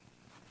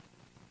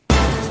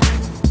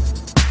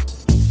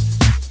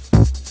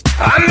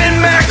I'm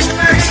in Max.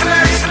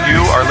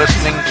 You are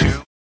listening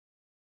to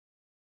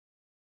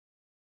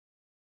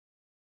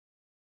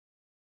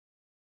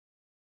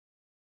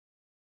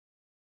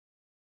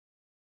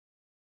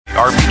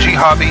RPG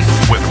Hobby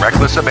with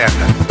Reckless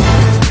Abandon.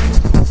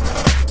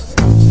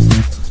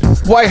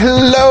 Why,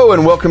 hello,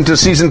 and welcome to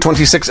Season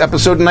 26,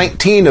 Episode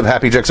 19 of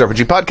Happy Jacks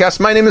RPG Podcast.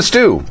 My name is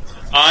Stu.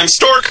 I'm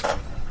Stork.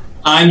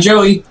 I'm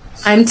Joey.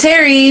 I'm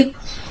Terry.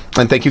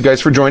 And thank you guys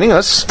for joining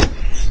us.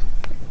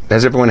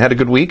 Has everyone had a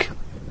good week?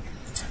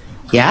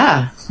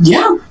 Yeah.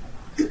 Yeah.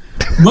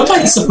 Went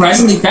by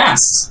surprisingly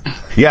fast.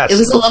 Yes. It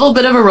was a little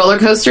bit of a roller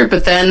coaster,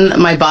 but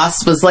then my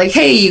boss was like,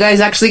 hey, you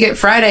guys actually get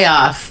Friday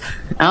off.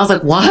 And I was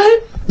like,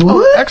 what?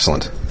 What?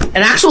 Excellent.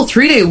 An actual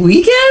 3-day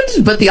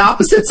weekend? But the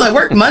opposite. So I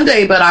work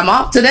Monday, but I'm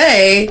off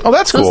today. Oh,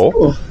 that's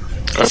cool.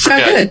 I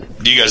forget.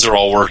 You guys are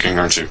all working,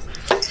 aren't you?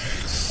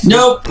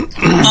 Nope,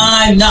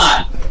 I'm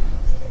not.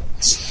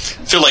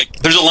 I feel like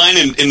there's a line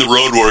in The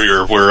Road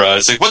Warrior where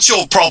it's like, what's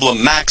your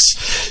problem, Max?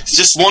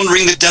 Just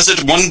wandering the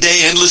desert one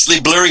day, endlessly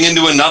blurring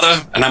into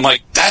another. And I'm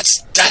like,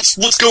 that's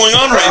what's going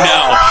on right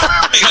now.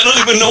 Like, I don't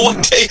even know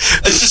what day.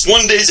 It's just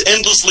one day's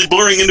endlessly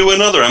blurring into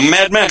another. I'm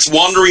Mad Max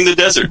wandering the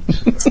desert.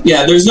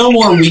 Yeah, there's no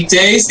more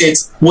weekdays.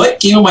 It's, what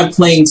game am I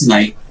playing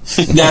tonight?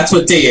 That's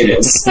what day it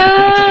is.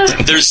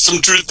 There's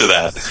some truth to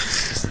that.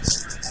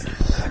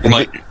 I'm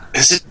like,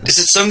 is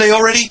it Sunday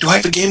already? Do I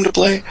have a game to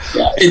play?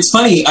 Yeah, it's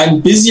funny.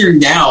 I'm busier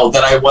now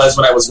than I was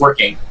when I was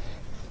working.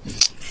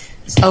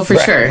 Oh, for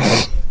sure.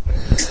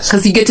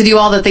 Because you get to do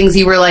all the things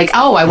you were like,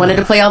 oh, I wanted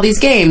to play all these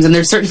games, and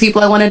there's certain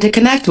people I wanted to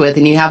connect with,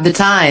 and you have the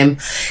time.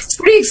 It's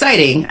pretty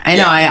exciting. I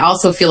know. I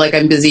also feel like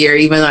I'm busier,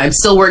 even though I'm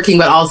still working,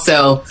 but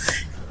also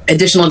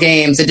additional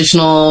games,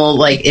 additional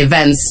like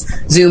events,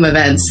 Zoom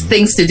events,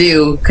 things to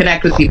do,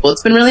 connect with people.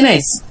 It's been really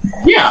nice.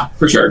 Yeah,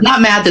 for sure.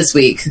 Not mad this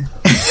week.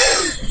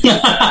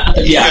 Yeah.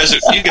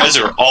 You guys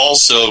are all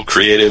so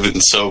creative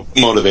and so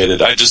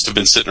motivated. I just have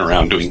been sitting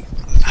around doing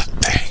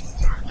nothing.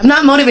 I'm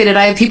not motivated.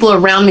 I have people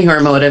around me who are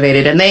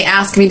motivated, and they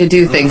ask me to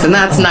do things, and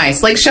that's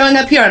nice. Like showing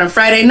up here on a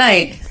Friday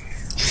night.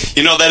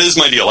 You know, that is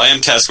my deal. I am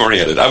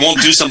task-oriented. I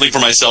won't do something for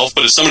myself,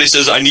 but if somebody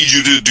says, I need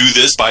you to do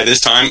this by this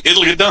time,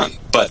 it'll get done.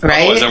 But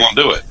otherwise I won't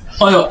do it.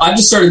 Oh, no, I've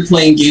just started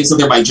playing games that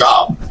they're my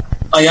job.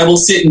 Like, I will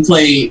sit and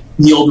play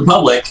The Old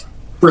Republic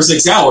for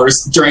 6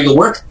 hours during a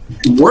work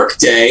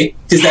day,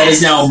 because that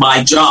is now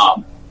my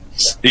job.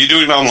 Are you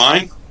doing it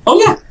online? Oh,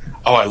 yeah.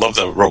 Oh, I love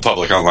the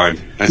Republic online.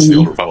 That's the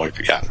Old Republic.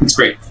 Yeah. It's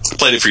great. I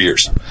played it for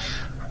years.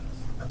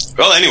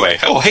 Well, anyway.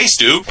 Oh, hey,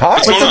 Stu. Hi.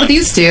 What's up with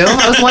you, Stu?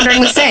 I was wondering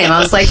the same. I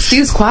was like,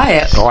 Stu's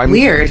quiet. Oh, I'm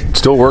weird.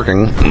 Still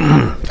working.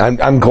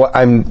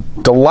 I'm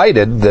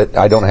delighted that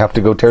I don't have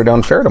to go tear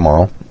down Fair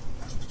tomorrow.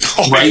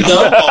 Oh, Right,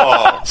 though?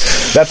 Oh.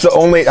 That's the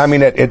only. I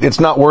mean, it's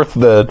not worth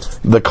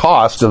the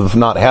cost of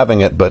not having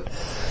it, but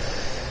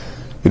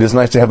it is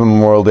nice to have a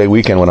Memorial Day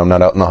weekend when I'm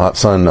not out in the hot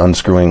sun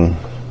unscrewing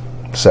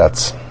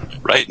sets.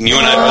 Right, and you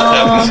and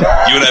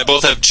I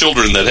both have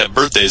children that have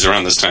birthdays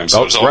around this time,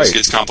 so it always right.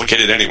 gets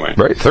complicated anyway.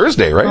 Right,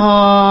 Thursday,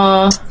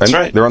 right? That's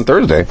right. They're on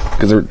Thursday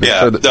because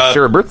they're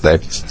share a birthday.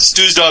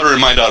 Stu's daughter and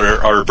my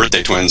daughter are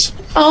birthday twins.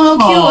 Oh,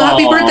 how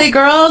cute. Happy birthday,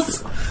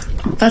 girls.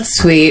 That's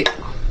sweet.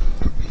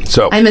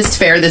 So I missed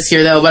Fair this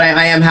year, though, but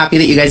I am happy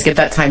that you guys get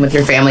that time with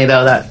your family,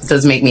 though. That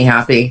does make me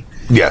happy.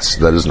 yes,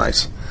 that is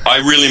nice. I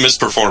really miss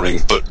performing,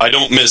 but I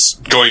don't miss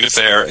going to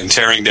Fair and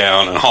tearing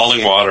down and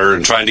hauling water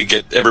and trying to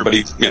get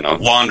everybody,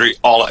 laundry,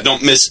 I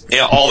don't miss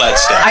all that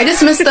stuff. I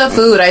just miss the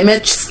food. I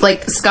miss,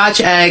 like,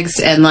 Scotch eggs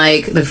and,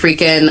 like, the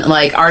freaking,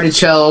 like,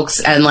 artichokes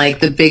and, like,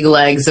 the big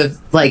legs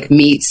of, like,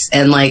 meats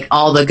and, like,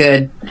 all the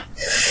good.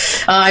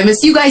 I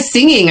miss you guys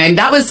singing. You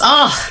guys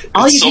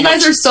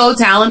are so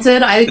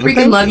talented. I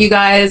freaking love you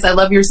guys. I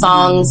love your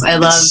songs. I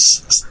love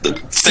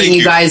seeing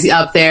you guys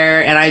up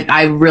there, and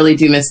I really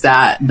do miss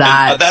that.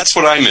 That's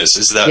what I miss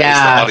is the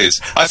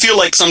audience. I feel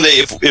like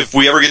someday if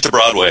we ever get to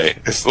Broadway,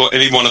 if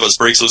any one of us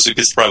breaks loose,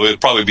 it's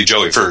probably be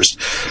Joey first.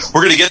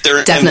 We're gonna get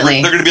there, definitely.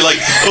 And they're gonna be like,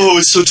 "Oh,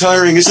 it's so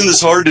tiring. Isn't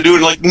this hard to do?"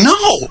 And like,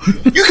 no,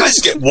 you guys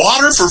get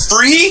water for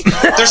free.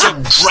 There's a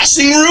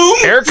dressing room,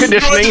 air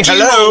conditioning.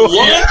 Hello,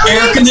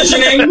 Air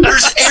conditioning.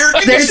 There's air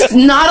conditioning. There's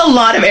not a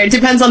lot of air. It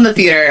depends on the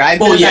theater. I've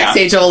been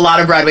backstage of a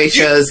lot of Broadway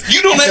shows.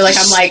 You don't feel like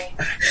I'm like,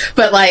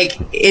 but like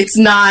it's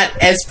not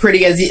as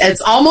pretty as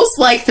it's almost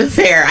like the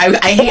Fair.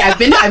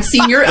 I've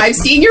seen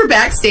your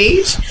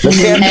backstage,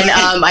 and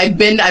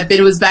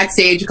I was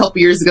backstage a couple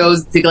years ago,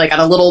 like on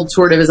a little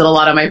tour to visit a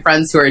lot of my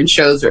friends who are in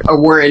shows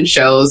or were in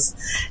shows,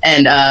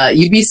 and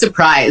you'd be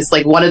surprised.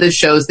 Like one of the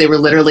shows, they were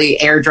literally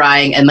air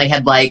drying, and they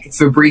had like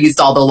Febrezed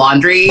all the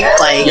laundry,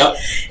 like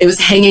it was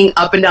hanging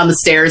up and down the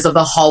stairs of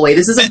the hallway.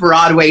 This is a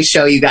Broadway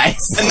show, you guys.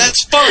 And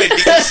that's fine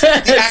because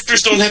the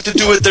actors don't have to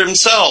do it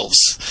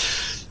themselves.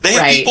 They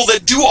have people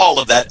that do all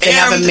of that. They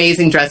have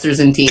amazing dressers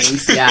and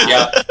teams.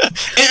 Yeah.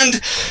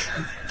 And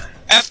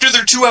after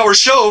their 2-hour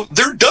show,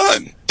 they're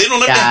done. They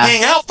don't have to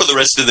hang out for the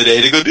rest of the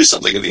day to go do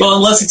something. Well,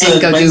 unless it's a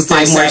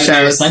Wednesday,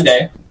 Saturday, or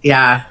Sunday.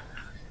 Yeah.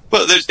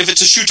 Well, if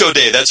it's a Shuto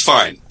day, that's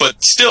fine.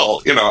 But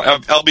still,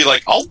 I'll be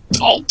like,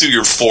 I'll do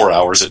your 4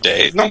 hours a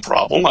day. No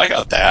problem. I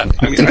got that.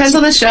 I mean, depends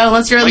on the show.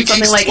 Unless you're in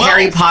something like 12.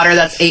 Harry Potter,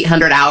 that's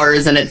 800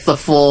 hours, and it's the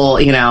full,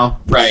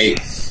 Right.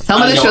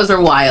 Some of the shows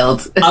are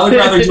wild. I would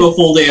rather do a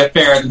full day of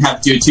Fair than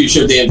have to do a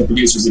 2-show day of the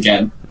producers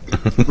again.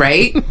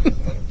 Right?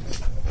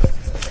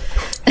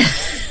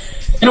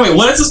 Anyway,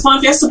 what is this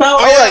podcast about?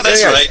 Oh, yeah,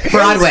 that's right.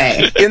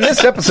 Broadway. In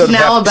this episode,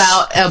 Now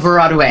about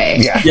Broadway.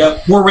 Yeah.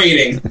 Yep, we're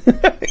waiting.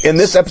 In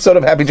this episode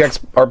of Happy Jack's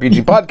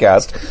RPG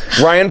podcast,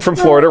 Ryan from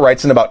Florida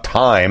writes in about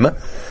time.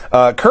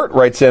 Kurt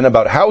writes in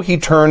about how he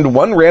turned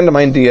one random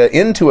idea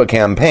into a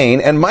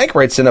campaign, and Mike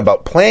writes in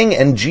about playing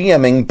and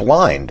GMing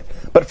blind.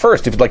 But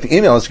first, if you'd like to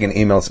email us, you can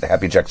email us at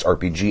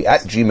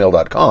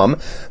happyjacksrpg@gmail.com.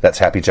 That's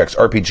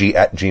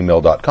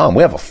happyjacksrpg@gmail.com.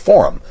 We have a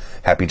forum,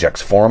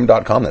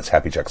 happyjacksforum.com. That's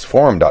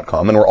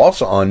happyjacksforum.com. And we're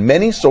also on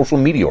many social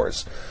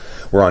meteors.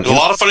 We're on a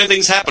lot of funny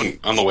things happen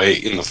on the way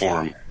in the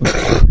forum.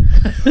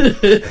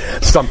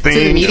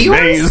 Something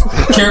amazing.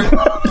 Careful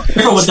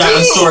with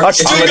that story.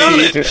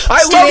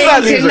 I love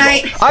that musical.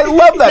 I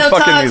love that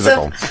fucking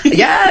musical.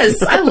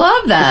 Yes, I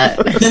love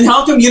that. Then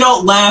how come you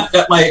don't laugh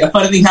at a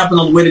funny thing happened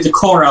on the way to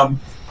Decorum?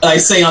 I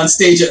say on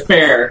stage at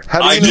Fair.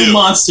 I do.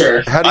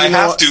 Monster. How do you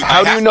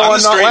know I'm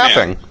not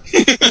laughing?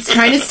 He's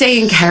trying to stay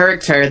in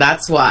character,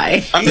 that's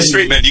why. I'm the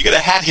straight man. You get a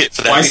hat hit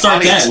for that. Why start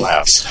audience then?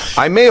 laughs.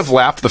 I may have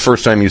laughed the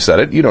first time you said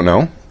it. You don't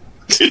know.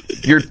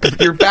 Your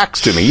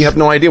back's to me. You have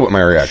no idea what my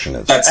reaction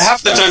is.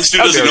 Half the time Stu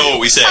doesn't know what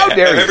we say. How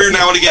dare you? Every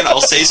now and again,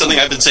 I'll say something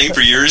I've been saying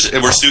for years,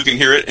 and where Stu can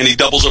hear it, and he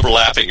doubles over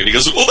laughing, and he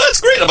goes, "Well,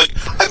 that's great." I'm like,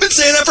 "I've been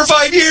saying that for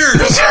 5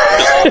 years."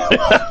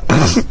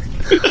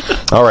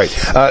 All right.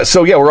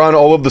 So, yeah, we're on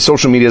all of the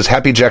social medias.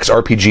 Happy Jacks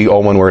RPG,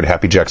 all one word.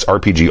 Happy Jacks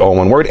RPG, all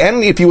one word.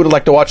 And if you would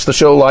like to watch the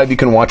show live, you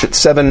can watch at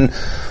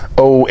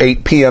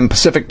 7:08 p.m.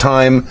 Pacific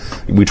time.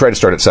 We try to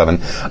start at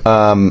 7.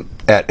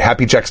 At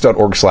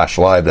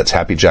happyjacks.org/live. That's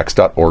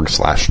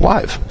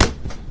happyjacks.org/live.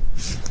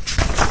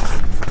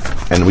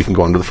 And we can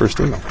go on to the first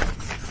email.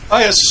 Oh,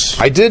 yes.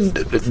 I do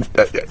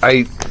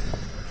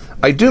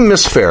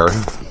miss Fair,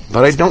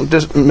 but I don't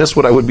miss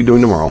what I would be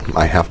doing tomorrow.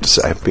 I have to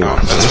say, I have to be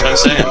honest.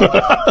 That's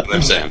what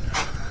I'm saying.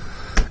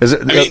 Is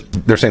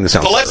it? They're saying the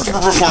sound. The life of a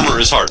performer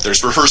is hard.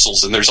 There's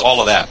rehearsals and there's all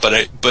of that,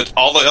 but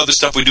all the other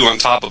stuff we do on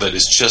top of it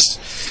is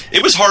just.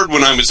 It was hard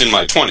when I was in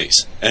my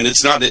 20s, and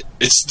it's not.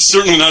 It's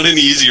certainly not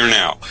any easier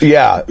now.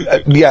 Yeah,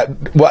 yeah.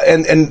 Well,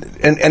 and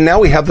now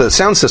we have the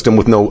sound system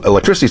with no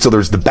electricity, so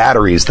there's the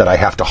batteries that I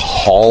have to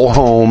haul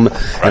home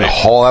and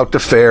haul out to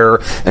Fair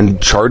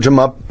and charge them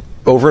up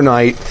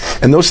overnight,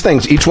 and those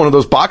things, each one of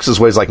those boxes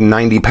weighs like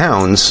 90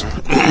 pounds.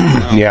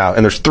 Yeah,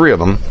 and there's 3 of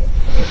them.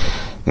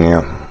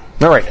 Yeah.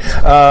 All right.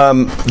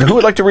 Who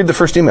would like to read the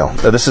first email?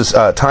 This is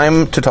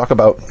time to talk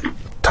about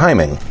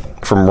timing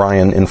from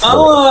Ryan in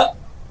Florida.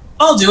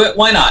 I'll do it.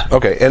 Why not?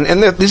 Okay,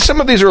 and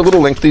some of these are a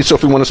little lengthy, so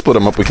if we want to split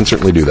them up, we can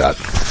certainly do that.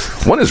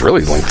 One is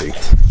really lengthy.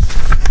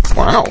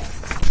 Wow.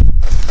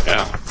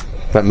 Yeah.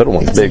 That middle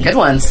one's big. Good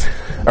ones.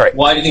 All right.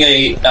 Why do you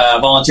think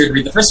I volunteered to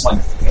read the first one?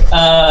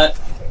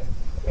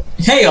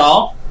 Hey,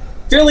 all.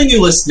 Fairly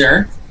new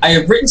listener. I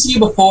have written to you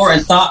before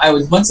and thought I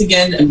would once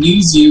again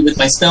amuse you with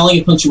my spelling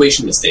and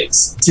punctuation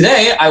mistakes.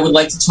 Today, I would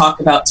like to talk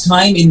about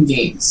time in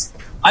games.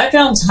 I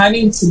found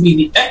timing to be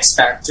the X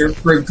factor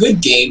for a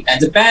good game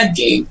and a bad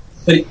game,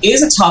 but it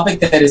is a topic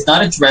that is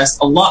not addressed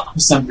a lot for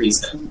some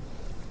reason.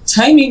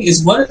 Timing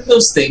is one of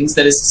those things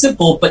that is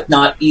simple but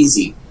not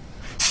easy.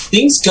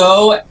 Things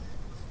go,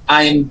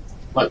 I am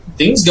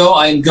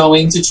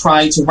going to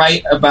try to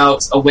write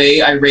about a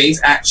way I raise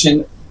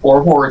action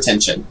or horror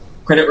tension.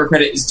 Credit where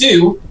credit is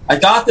due. I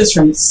got this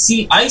from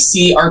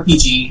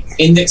ICRPG,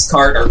 Index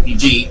Card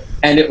RPG,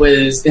 and it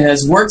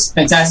has worked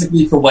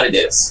fantastically for what it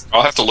is.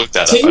 I'll have to look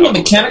that Taking up.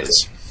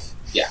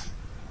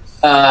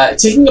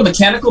 Taking a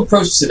mechanical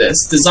approach to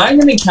this,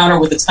 design an encounter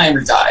with a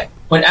timer die.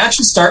 When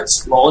action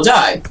starts, roll a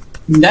die.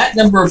 In that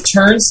number of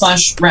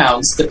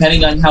turns/rounds,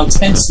 depending on how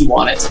tense you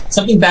want it,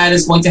 something bad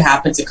is going to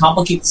happen to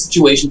complicate the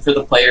situation for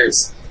the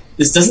players.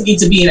 This doesn't need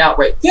to be an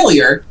outright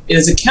failure. It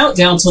is a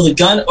countdown till the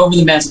gun over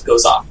the mantle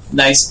goes off.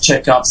 Nice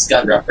Chekhov's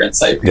gun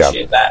reference. I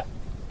appreciate that.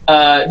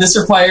 This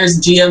requires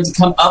the GM to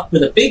come up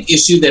with a big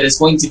issue that is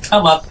going to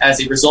come up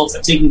as a result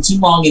of taking too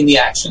long in the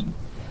action.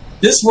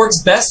 This works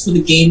best for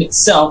the game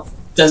itself,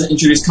 doesn't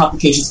introduce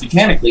complications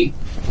mechanically,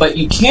 but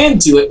you can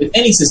do it with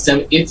any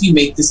system if you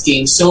make this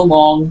game so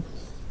long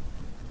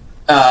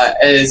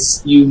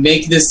as you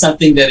make this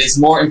something that is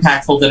more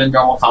impactful than a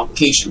normal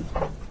complication.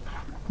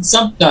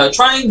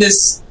 Trying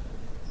this...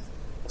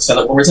 Say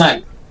that one more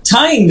time.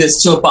 Tying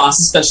this to a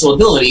boss's special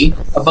ability,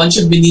 a bunch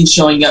of minions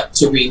showing up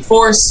to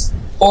reinforce,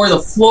 or the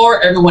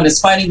floor everyone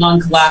is fighting on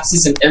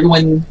collapses and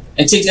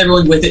takes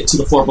everyone with it to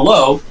the floor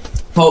below.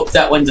 Hope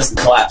that one doesn't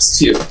collapse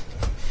too.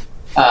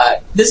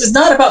 This is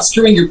not about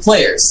screwing your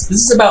players.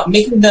 This is about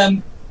making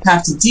them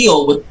have to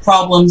deal with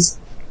problems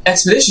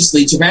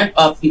expeditiously to ramp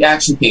up the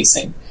action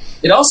pacing.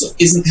 It also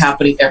isn't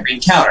happening every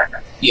encounter,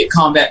 be it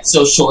combat,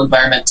 social,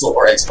 environmental,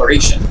 or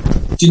exploration.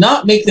 Do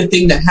not make the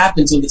thing that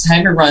happens when the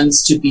timer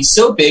runs to be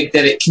so big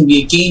that it can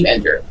be a game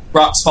ender.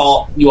 Rocks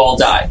fall, you all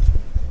die.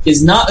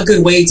 Is not a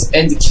good way to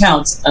end a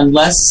count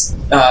unless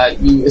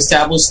you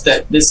establish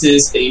that this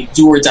is a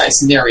do-or-die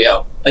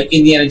scenario, like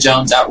Indiana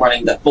Jones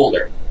outrunning that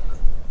boulder.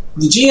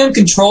 The GM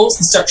controls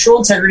the structural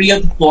integrity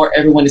of the floor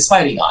everyone is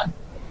fighting on.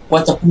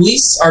 What the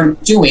police are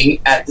doing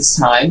at this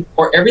time,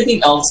 or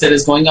everything else that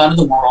is going on in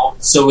the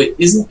world, so it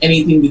isn't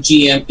anything the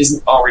GM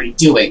isn't already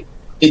doing.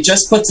 It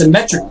just puts a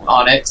metric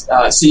on it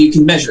so you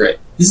can measure it.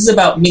 This is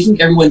about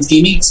making everyone's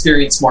gaming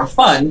experience more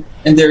fun,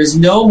 and there is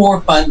no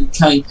more fun than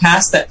coming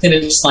past that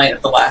finish line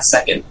at the last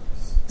second.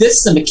 This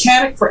is a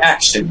mechanic for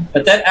action,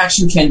 but that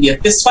action can be a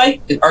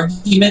fistfight, an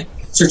argument,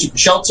 searching for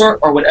shelter,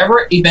 or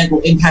whatever event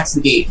will impact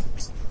the game.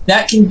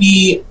 That can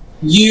be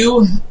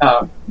you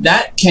have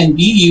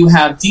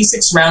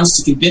D6 rounds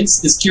to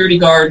convince the security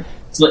guard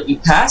to let you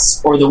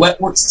pass, or the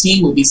Wetworks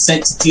team will be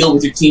sent to deal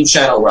with your team's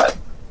shadow run.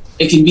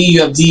 It can be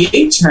you have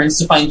D8 turns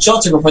to find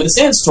shelter before the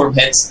sandstorm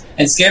hits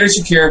and scatters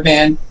your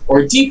caravan,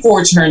 or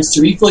D4 turns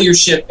to refill your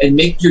ship and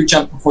make your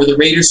jump before the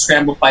raiders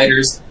scramble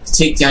fighters to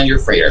take down your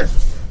freighter.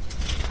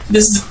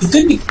 This is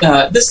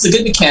a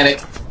good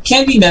mechanic,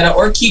 can be meta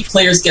or keep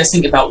players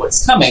guessing about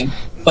what's coming,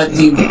 but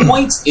the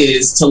point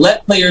is to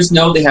let players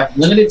know they have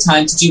limited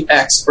time to do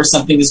X or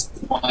something is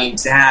going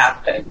to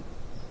happen.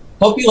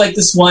 Hope you like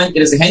this one.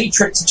 It is a handy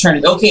trick to turn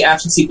an okay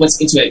action sequence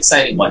into an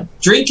exciting one.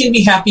 Drink and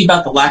be happy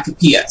about the lack of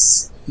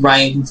PS.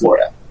 Ryan from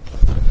Florida.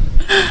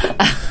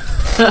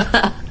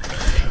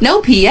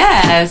 No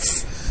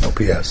PS. No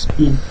PS.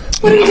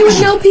 What do you do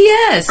with no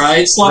PS?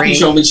 Right, sloppy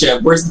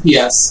showmanship. Where's the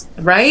PS?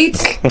 Right.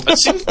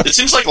 It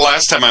seems like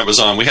last time I was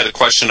on, we had a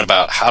question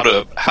about how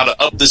to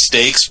up the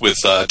stakes with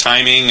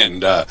timing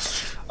and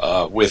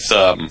with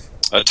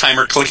a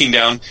timer clicking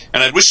down.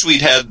 And I wish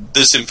we'd had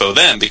this info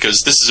then,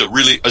 because this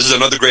is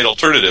another great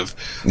alternative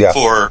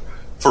for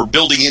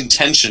building in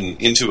tension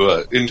into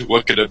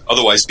what could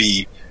otherwise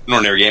be an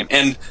ordinary game.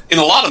 And in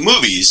a lot of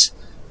movies,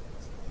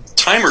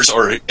 timers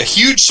are a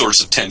huge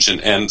source of tension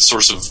and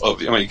source of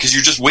because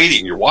you're just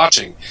waiting, you're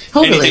watching.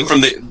 Totally. Anything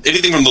from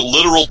the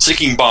literal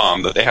ticking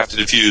bomb that they have to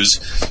defuse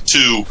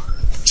to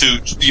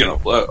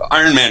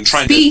Iron Man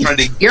trying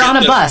to you're on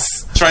a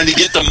bus trying to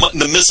get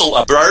the missile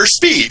up, or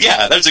Speed.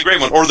 Yeah, that's a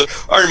great one. Or the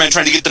Iron Man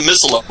trying to get the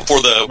missile up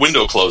before the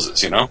window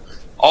closes.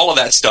 All of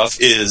that stuff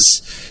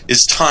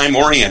is time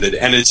oriented,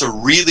 and it's a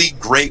really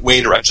great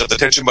way to ratchet up the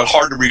tension, but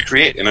hard to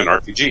recreate in an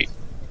RPG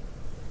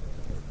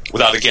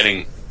without it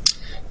getting,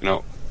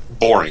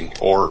 boring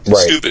or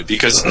stupid,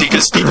 because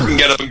people can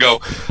get up and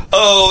go,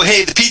 oh,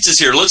 hey, the pizza's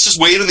here, let's just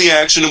wait in the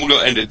action and we'll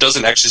go, and it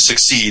doesn't actually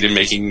succeed in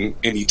making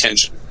any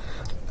tension.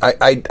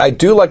 I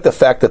do like the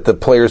fact that the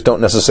players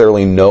don't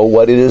necessarily know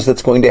what it is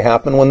that's going to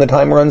happen when the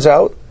time runs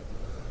out.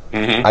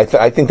 Mm-hmm.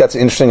 I think that's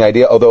an interesting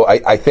idea, although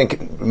I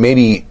think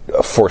maybe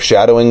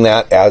foreshadowing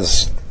that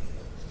as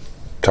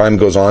time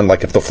goes on,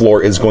 like if the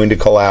floor is going to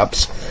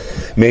collapse,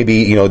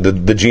 maybe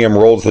the GM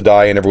rolls the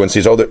die and everyone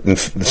sees,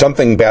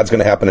 something bad's going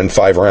to happen in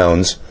 5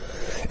 rounds,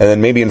 and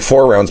then maybe in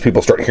 4 rounds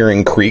people start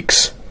hearing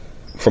creaks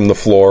from the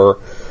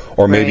floor,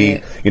 or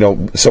maybe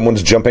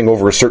someone's jumping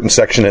over a certain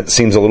section that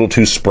seems a little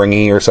too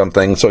springy or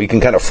something, so you can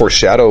kind of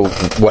foreshadow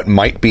what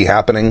might be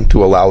happening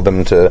to allow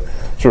them to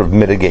sort of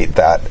mitigate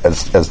that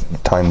as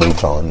time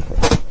moves on.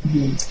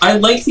 I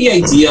like the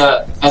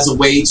idea as a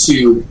way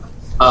to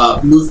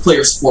move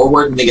players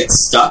forward when they get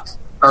stuck,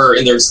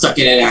 and they're stuck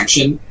in an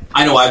action.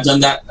 I know I've done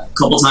that a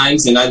couple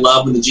times, and I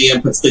love when the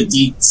GM puts the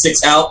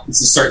D6 out and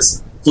just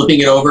starts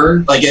flipping it over.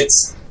 Like,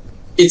 it's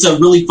a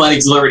really fun,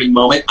 exhilarating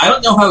moment. I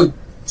don't know how I would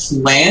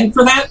plan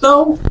for that,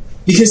 though,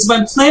 because if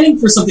I'm planning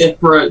for something,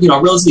 for a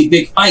relatively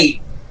big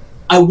fight,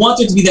 I want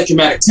there to be that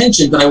dramatic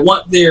tension, but I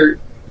want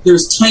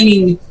there's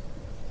timing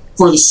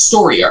for the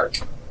story arc.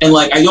 And,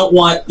 I don't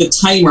want the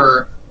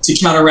timer to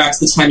counteract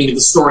the timing of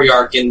the story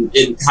arc and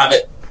have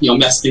it,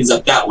 mess things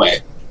up that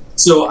way.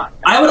 So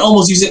I would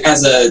almost use it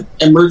as a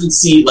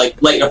emergency,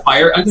 light a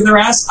fire under their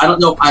ass. I don't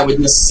know if I would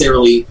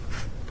necessarily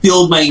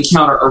build my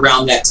encounter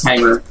around that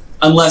timer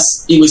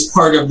unless it was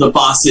part of the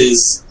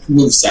boss's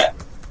moveset.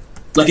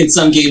 Like in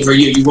some games where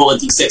you roll a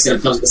d6 and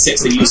it comes with a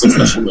 6 and you use a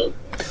special move.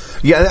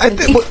 Yeah,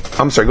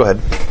 I'm sorry, go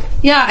ahead.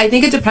 Yeah, I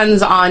think it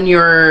depends on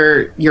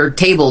your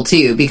table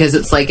too, because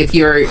it's like if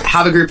you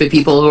have a group of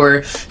people who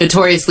are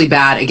notoriously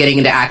bad at getting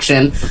into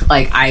action,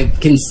 like I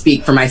can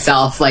speak for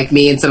myself, like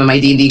me and some of my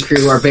D&D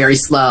crew are very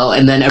slow,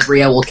 and then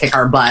Abria will kick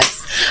our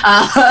butts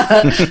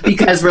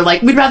because we're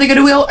like, we'd rather go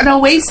to an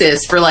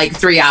oasis for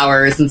 3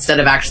 hours instead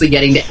of actually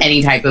getting to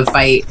any type of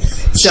fight.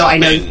 So I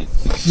know.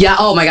 Yeah,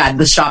 oh my god,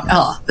 the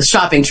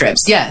shopping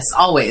trips. Yes,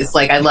 always.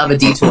 I love a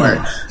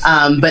detour.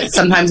 But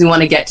sometimes we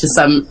want to get to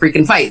some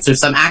freaking fights or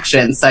some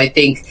action. So I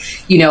think,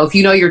 if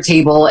you know your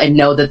table and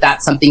know that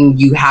that's something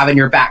you have in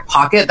your back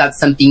pocket, that's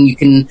something you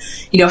can,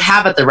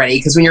 have at the ready.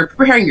 Because when you're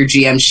preparing your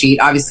GM sheet,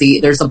 obviously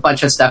there's a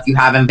bunch of stuff you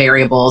have in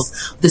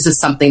variables. This is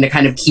something to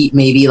kind of keep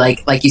maybe,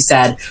 like you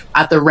said,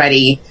 at the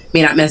ready.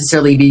 May not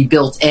necessarily be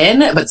built in,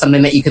 but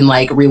something that you can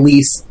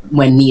release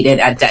when needed,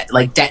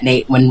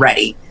 detonate when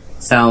ready.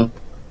 So...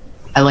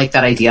 I like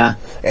that idea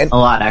a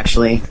lot,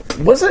 actually.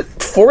 Was it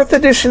 4th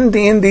edition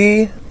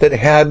D&D that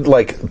had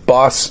like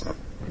boss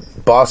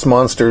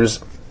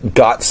monsters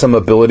got some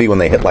ability when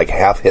they hit like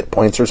half hit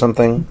points or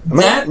something?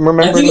 I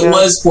think it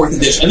was 4th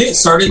edition. I think it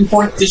started in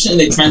 4th edition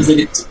and they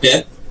translated it to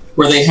 5th,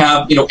 where they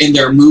have, in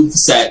their move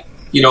set,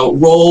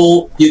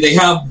 they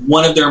have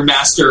one of their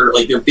master,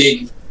 like their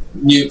big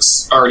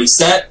nukes already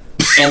set,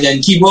 and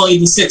then keep rolling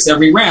d6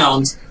 every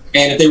round,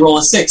 and if they roll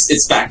a 6,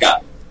 it's back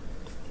up.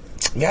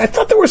 Yeah, I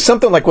thought there was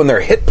something like when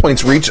their hit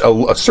points reach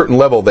a certain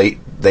level, it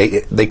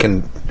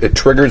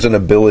triggers an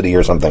ability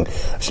or something.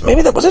 So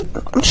maybe that was it.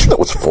 I'm sure that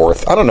was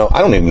 4th. I don't know. I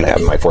don't even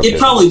have my 4th. It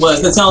probably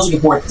was. That sounds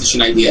like a 4th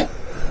edition idea.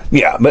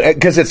 Yeah, but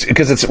because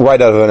it's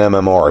right out of an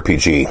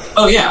MMORPG.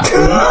 Oh yeah.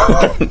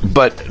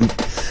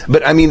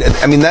 but I mean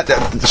that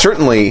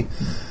certainly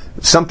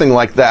something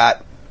like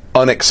that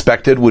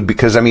unexpected would,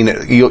 because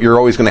you're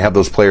always going to have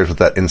those players with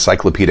that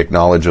encyclopedic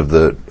knowledge of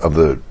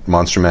the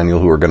monster manual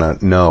who are going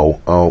to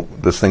know,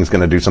 this thing's going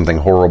to do something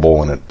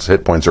horrible and its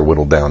hit points are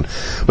whittled down.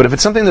 But if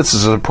it's something that's a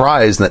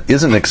surprise that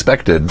isn't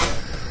expected,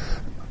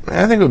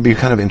 I think it would be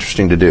kind of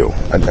interesting to do.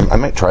 I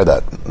might try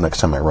that next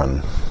time I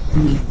run.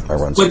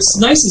 What's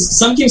nice is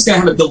some games kind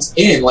of have it built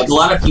in. Like a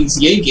lot of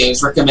PCA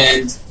games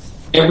recommend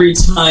every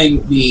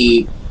time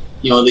the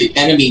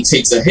enemy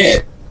takes a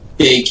hit,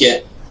 they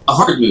get a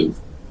hard move.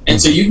 And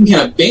so you can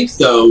kind of bank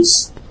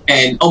those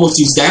and almost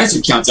use that as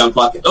your countdown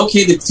clock.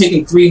 Okay, they've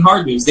taken 3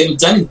 hard moves. They haven't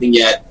done anything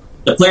yet.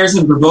 The players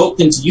have provoked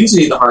them to use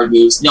any of the hard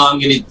moves. Now I'm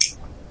going to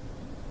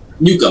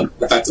nuke them,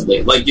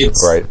 effectively. Like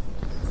it's right.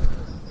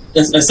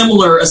 a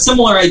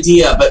similar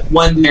idea, but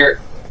one where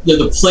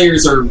the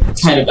players are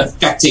kind of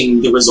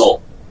affecting the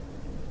result.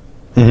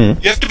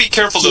 Mm-hmm. You have to be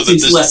careful, though, I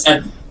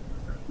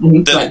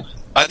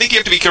think you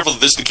have to be careful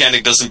that this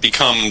mechanic doesn't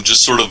become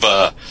just sort of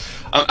a...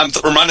 I'm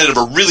reminded of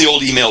a really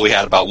old email we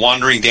had about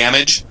wandering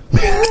damage.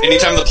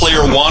 Anytime the player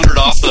wandered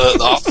off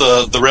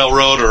the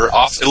railroad or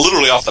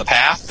literally off the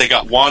path, they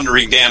got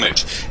wandering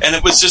damage, and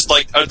it was just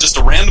like just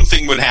a random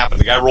thing would happen.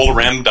 The guy rolled a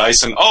random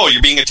dice, and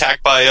you're being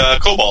attacked by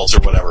kobolds or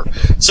whatever.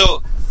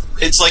 So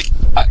it's like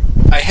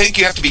I think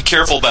you have to be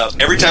careful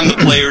about every time the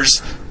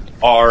players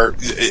are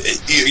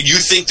you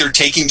think they're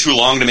taking too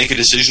long to make a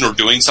decision or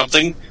doing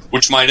something,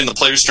 which might in the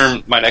player's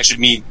term might actually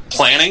mean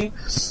planning.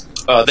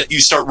 That you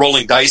start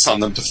rolling dice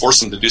on them to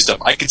force them to do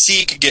stuff. I could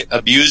see it could get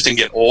abused and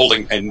get old,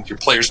 and your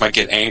players might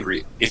get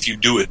angry if you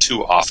do it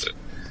too often.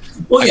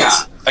 Well,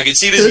 I could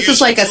see it as so this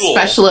is like a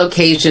special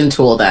occasion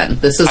tool. Then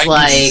this is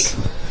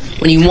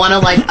when you want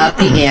to up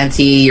the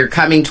ante. You're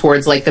coming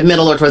towards the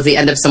middle or towards the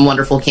end of some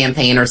wonderful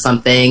campaign or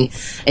something,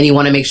 and you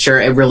want to make sure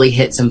it really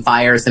hits some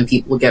fires and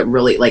people get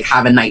really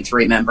have a night to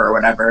remember or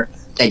whatever.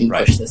 Then you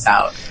push this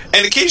out.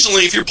 And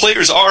occasionally, if your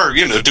players are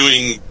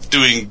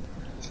doing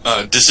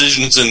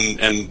decisions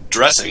and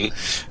dressing,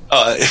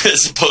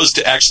 as opposed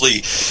to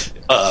actually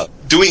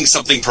doing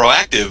something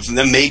proactive, and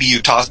then maybe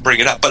you bring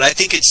it up. But I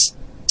think it's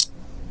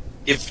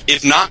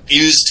if not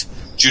used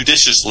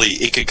judiciously,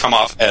 it could come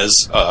off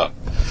as a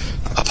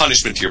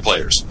punishment to your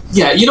players.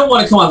 Yeah, you don't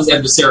want to come off as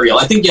adversarial.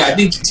 I think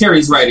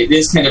Terry's right. It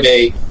is kind of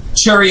a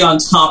cherry on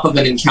top of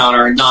an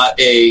encounter, not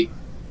a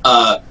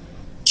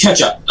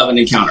ketchup of an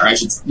encounter. I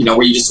should,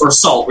 where you just, or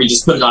salt, where you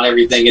just put it on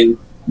everything, and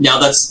now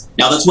that's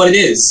what it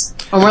is.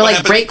 Or more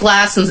break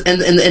glass in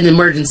an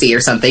emergency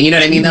or something. You know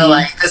what I mean? Though,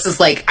 this is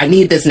I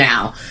need this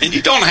now. And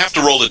you don't have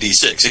to roll a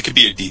d6. It could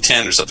be a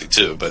d10 or something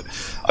too. But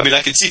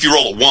I could see if you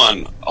roll a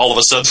 1, all of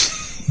a sudden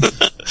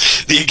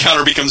the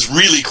encounter becomes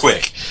really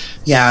quick.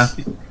 Yeah.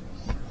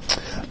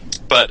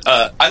 But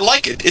I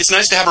like it. It's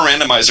nice to have a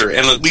randomizer,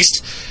 and at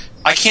least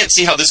I can't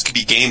see how this could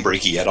be game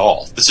breaky at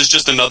all. This is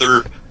just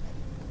another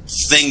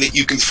thing that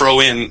you can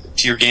throw in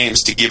to your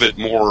games to give it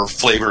more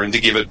flavor and to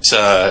give it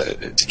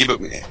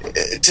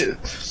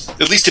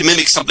at least to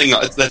mimic something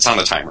that's on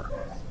a timer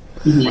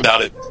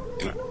without it,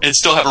 and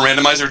still have a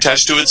randomizer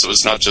attached to it, so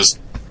it's not just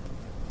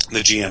the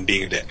GM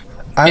being a dick.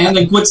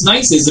 And what's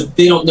nice is if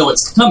they don't know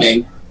it's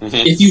coming,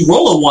 if you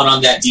roll a 1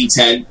 on that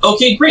D10,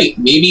 okay, great.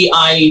 Maybe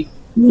I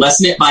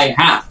lessen it by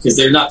half because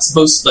they're not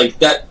supposed to,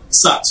 that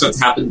sucks what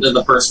happened in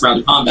the first round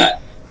of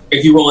combat.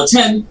 If you roll a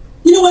 10,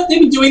 you know what? They've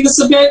been doing this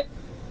a bit.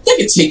 They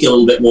could take it a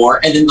little bit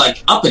more and then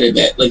up it a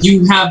bit.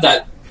 You have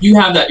that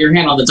your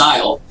hand on the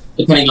dial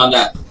depending on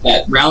that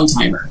round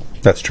timer.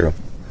 That's true.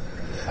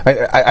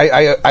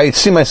 I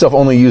see myself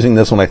only using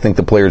this when I think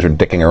the players are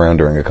dicking around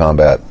during a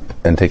combat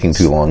and taking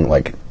too long,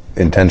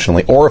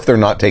 intentionally, or if they're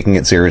not taking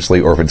it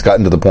seriously, or if it's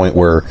gotten to the point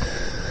where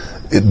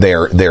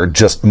they're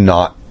just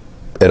not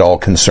at all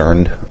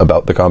concerned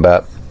about the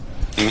combat.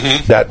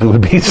 That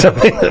would be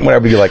something where I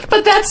would be like,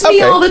 but that's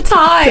me all the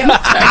time.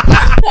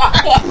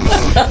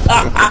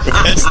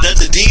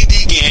 that's a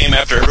D&D game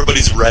after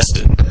everybody's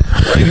rested.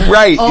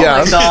 Right, oh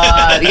yeah. Oh my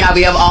god. Yeah,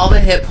 we have all the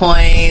hit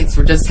points.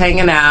 We're just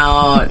hanging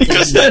out.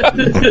 Because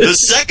the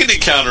second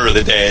encounter of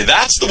the day,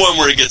 that's the one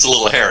where it gets a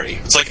little hairy.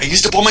 It's I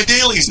used up all my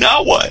dailies,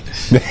 now what?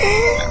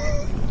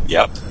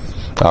 Yep.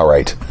 All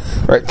right.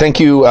 Thank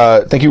you,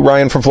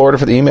 Ryan from Florida,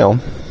 for the email.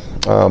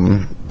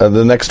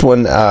 The next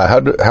one,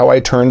 how I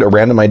turned a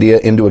random idea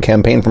into a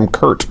campaign, from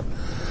Kurt.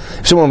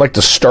 If someone would like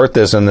to start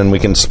this, and then we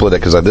can split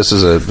it, because this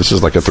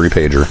is like a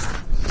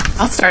 3-pager.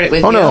 I'll start it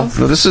with Oh, you. no,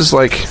 this is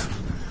like,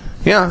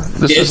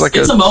 is like a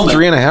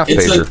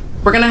 3.5-pager.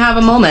 We're going to have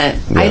a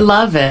moment. Yeah. I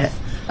love it.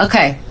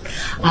 Okay.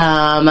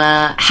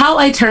 How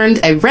I turned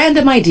a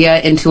random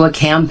idea into a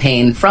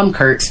campaign from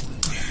Kurt.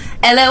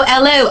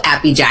 Hello,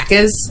 Appy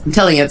Jackers. I'm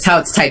telling you, it's how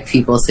it's typed,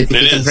 people. So if you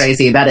think I'm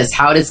crazy, that is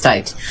how it is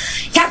typed.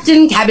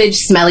 Captain Cabbage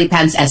Smelly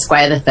Pants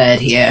Esquire the Third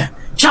here.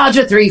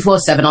 Charger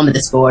 347 on the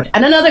Discord.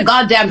 And another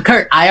goddamn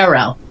Kurt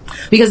IRL.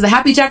 Because the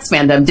Happy Jacks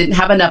fandom didn't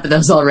have enough of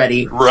those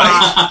already. Right.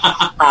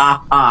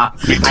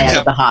 I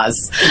have the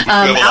ha's. We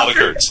have a lot of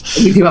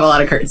Kurts. We do have a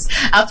lot of Kurts.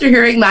 After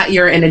hearing that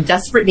you're in a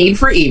desperate need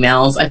for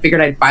emails, I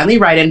figured I'd finally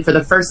write in for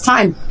the first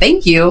time.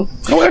 Thank you.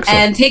 Oh, excellent.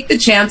 And take the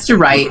chance to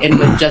write in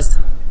with just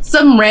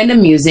some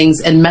random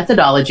musings and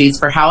methodologies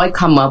for how I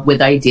come up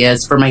with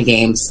ideas for my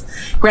games.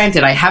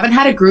 Granted, I haven't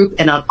had a group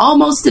in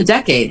almost a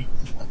decade.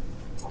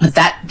 But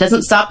that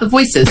doesn't stop the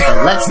voices,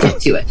 so let's get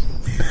to it.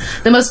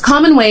 The most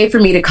common way for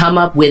me to come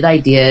up with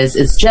ideas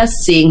is just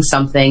seeing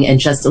something and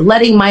just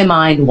letting my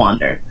mind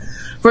wander.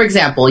 For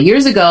example,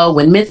 years ago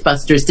when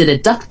Mythbusters did a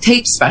duct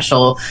tape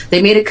special,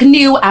 they made a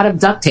canoe out of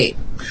duct tape,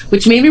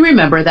 which made me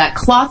remember that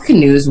cloth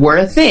canoes were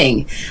a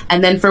thing.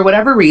 And then for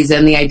whatever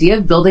reason, the idea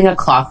of building a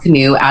cloth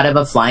canoe out of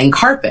a flying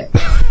carpet.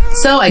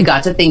 So I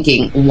got to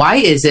thinking, why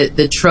is it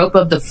the trope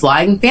of the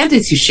flying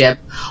fantasy ship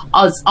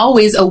is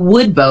always a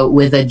wood boat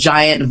with a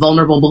giant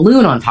vulnerable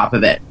balloon on top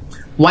of it?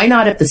 Why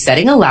not, if the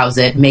setting allows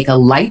it, make a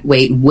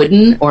lightweight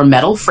wooden or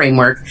metal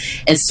framework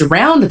and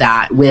surround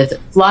that with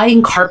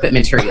flying carpet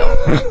material?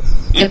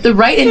 If the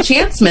right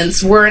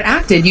enchantments were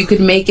enacted, you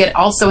could make it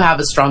also have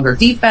a stronger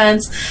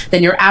defense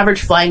than your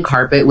average flying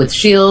carpet with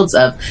shields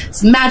of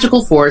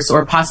magical force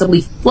or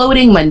possibly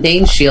floating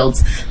mundane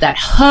shields that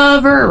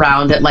hover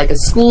around it like a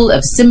school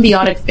of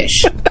symbiotic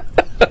fish.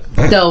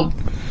 So,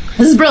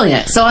 this is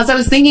brilliant. So as I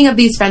was thinking of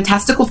these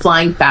fantastical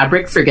flying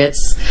fabric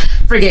frigates,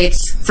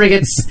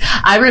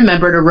 I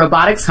remembered a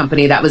robotics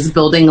company that was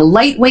building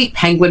lightweight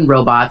penguin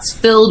robots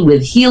filled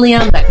with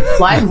helium that could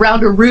fly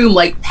around a room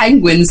like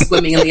penguins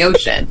swimming in the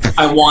ocean.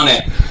 I want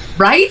it.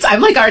 Right?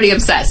 I'm like already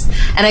obsessed.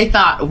 And I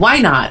thought, why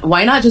not?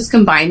 Why not just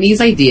combine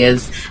these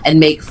ideas and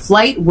make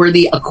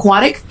flight-worthy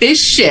aquatic fish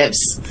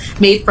ships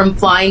made from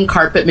flying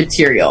carpet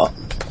material?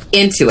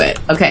 Into it.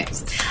 Okay.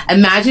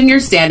 Imagine you're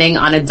standing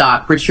on a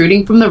dock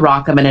protruding from the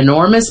rock of an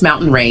enormous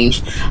mountain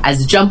range,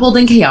 as jumbled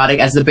and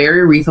chaotic as the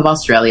Barrier Reef of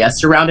Australia,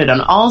 surrounded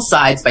on all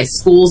sides by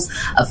schools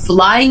of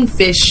flying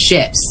fish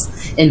ships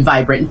in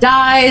vibrant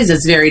dyes,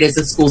 as varied as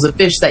the schools of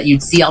fish that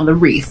you'd see on the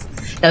reef.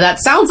 Now that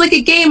sounds like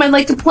a game I'd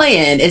like to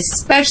play in,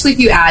 especially if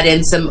you add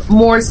in some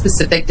more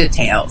specific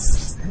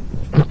details.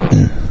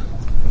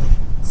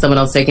 Someone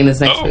else taking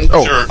this next week?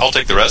 Sure. I'll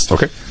take the rest.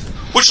 Okay.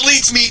 Which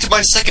leads me to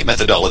my second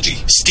methodology,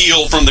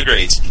 steal from the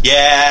greats.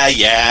 Yeah,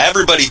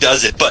 everybody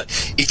does it, but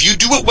if you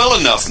do it well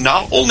enough,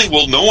 not only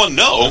will no one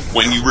know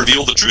when you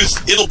reveal the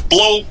truth, it'll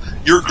blow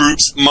your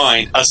group's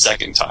mind a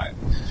second time.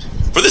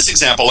 For this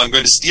example, I'm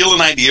going to steal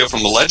an idea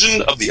from the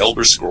Legend of the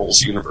Elder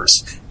Scrolls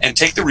universe and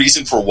take the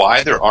reason for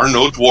why there are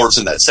no dwarves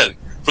in that setting.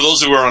 For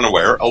those who are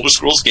unaware, Elder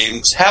Scrolls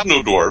games have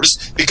no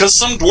dwarves because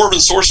some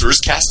dwarven sorcerers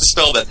cast a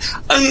spell that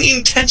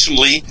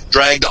unintentionally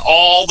dragged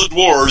all the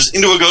dwarves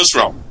into a ghost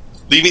realm,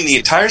 leaving the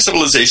entire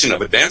civilization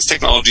of advanced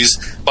technologies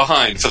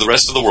behind for the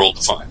rest of the world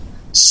to find.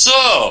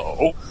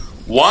 So,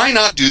 why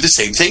not do the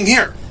same thing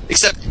here?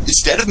 Except,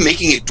 instead of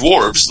making it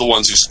dwarves, the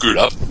ones who screwed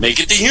up, make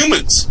it the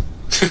humans.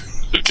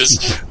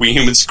 Because we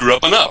humans screw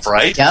up enough,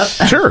 right? Yep.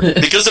 Sure.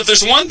 Because if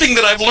there's one thing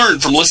that I've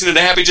learned from listening to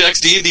Happy Jack's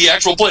D&D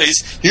actual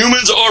plays,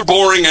 humans are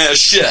boring as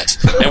shit.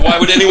 And why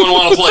would anyone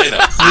want to play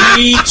them?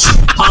 Preach!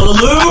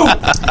 Hallelujah!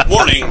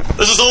 Warning,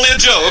 this is only a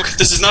joke.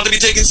 This is not to be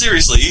taken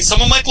seriously. Some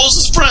of my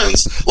closest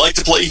friends like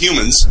to play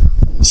humans.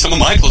 Some of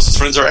my closest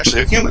friends are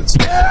actually humans.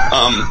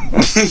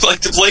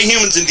 Like to play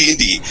humans in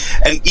D&D,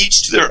 and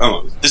each to their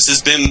own. This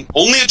has been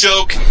only a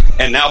joke,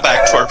 and now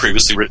back to our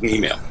previously written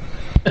email.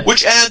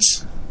 Which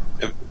adds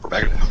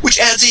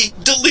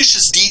a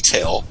delicious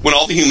detail when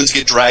all the humans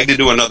get dragged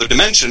into another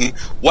dimension.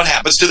 What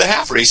happens to the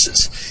half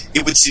races?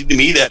 It would seem to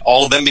me that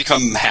all of them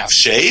become half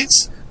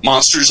shades,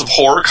 monsters of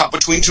horror caught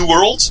between two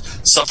worlds,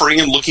 suffering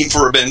and looking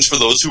for revenge for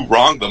those who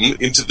wronged them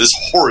into this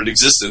horrid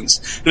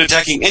existence, and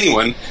attacking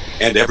anyone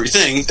and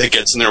everything that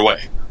gets in their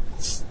way.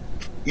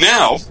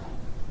 Now,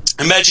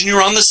 imagine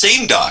you're on the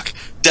same dock,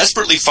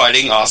 desperately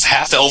fighting off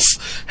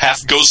half-elf,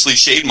 half-ghostly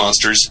shade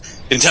monsters,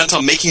 intent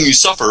on making you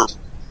suffer,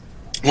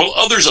 while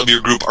others of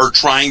your group are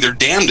trying their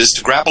damnedest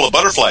to grapple a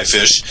butterfly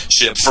fish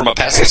ship from a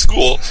passing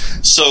school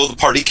so the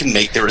party can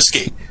make their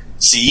escape.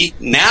 See,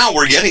 now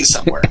we're getting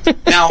somewhere.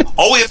 Now,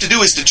 all we have to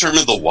do is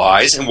determine the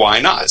whys and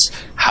why nots.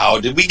 How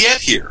did we get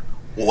here?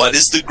 What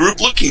is the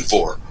group looking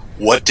for?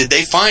 What did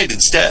they find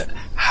instead?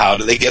 How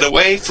do they get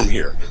away from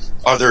here?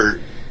 Are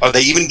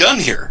they even done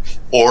here?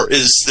 Or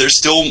is there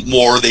still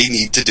more they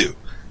need to do?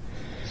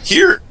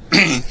 Here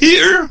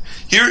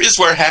is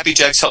where Happy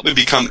Jacks helped me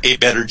become a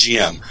better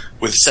GM.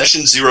 with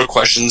session 0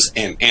 questions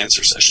and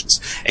answer sessions.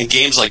 And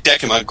games like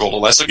Decima,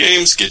 Golden Lasso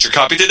Games, get your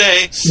copy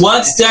today.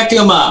 What's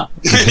Decima?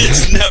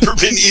 It's never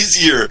been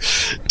easier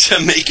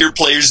to make your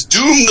players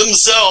doom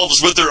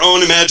themselves with their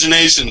own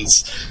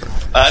imaginations.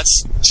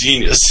 That's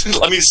genius.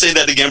 Let me say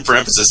that again for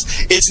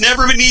emphasis. It's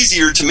never been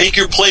easier to make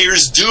your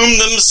players doom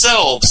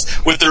themselves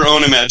with their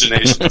own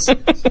imaginations.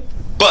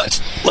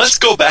 But let's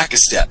go back a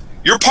step.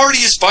 Your party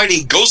is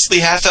fighting ghostly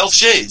half-elf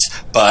shades,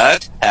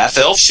 but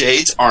half-elf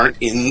shades aren't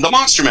in the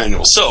monster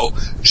manual. So,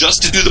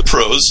 just do as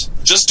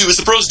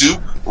the pros do,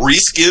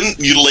 reskin,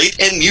 mutilate,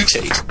 and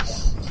mutate.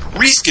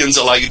 Reskins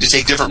allow you to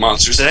take different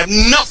monsters that have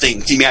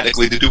nothing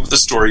thematically to do with the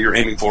story you're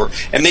aiming for,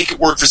 and make it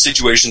work for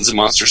situations and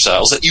monster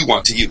styles that you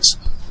want to use.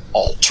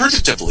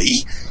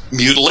 Alternatively,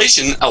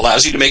 mutilation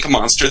allows you to make a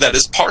monster that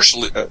is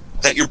partially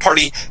that your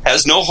party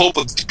has no hope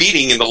of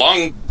beating in the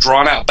long,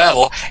 drawn-out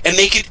battle, and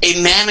make it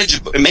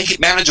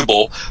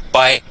manageable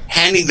by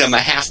handing them a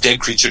half-dead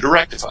creature to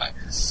rectify.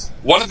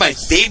 One of my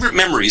favorite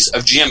memories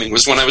of GMing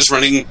was when I was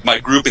running my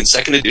group in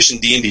 2nd edition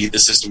D&D. The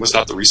system was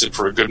not the reason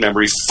for a good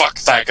memory. Fuck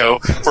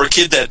Thaco. For a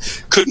kid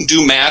that couldn't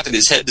do math in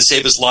his head to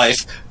save his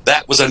life,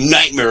 that was a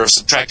nightmare of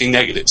subtracting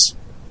negatives.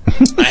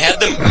 I had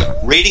them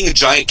raiding a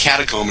giant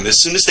catacomb, and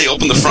as soon as they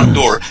opened the front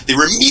door, they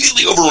were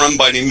immediately overrun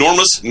by an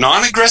enormous,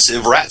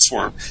 non-aggressive rat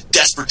swarm,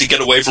 desperate to get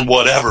away from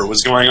whatever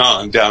was going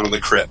on down in the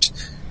crypt.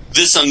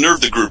 This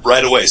unnerved the group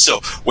right away,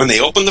 so when they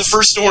opened the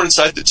first door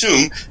inside the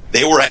tomb,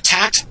 they were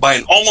attacked by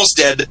an almost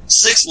dead,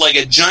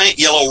 6-legged giant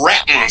yellow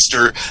rat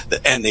monster,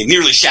 and they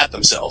nearly shat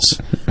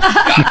themselves.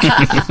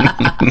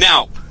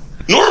 Now,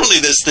 normally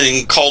this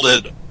thing, called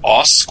an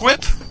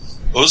Osquip,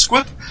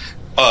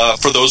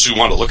 for those who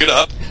want to look it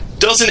up,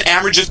 does an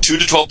average of 2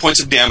 to 12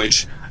 points of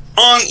damage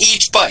on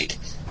each bite.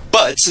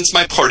 But since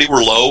my party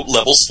were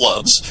low-level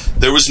slubs,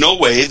 there was no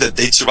way that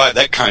they'd survive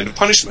that kind of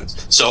punishment.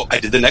 So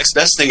I did the next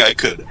best thing I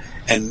could,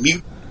 and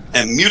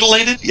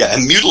mutilated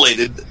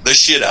the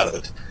shit out of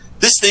it.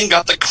 This thing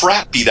got the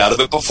crap beat out of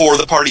it before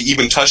the party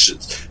even touched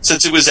it.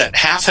 Since it was at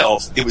half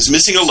health, it was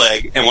missing a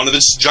leg, and one of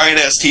its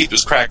giant-ass teeth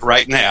was cracked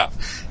right in half,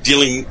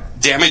 dealing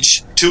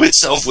damage to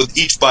itself with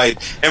each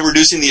bite and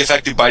reducing the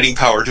effective biting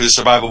power to a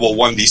survivable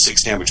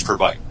 1d6 damage per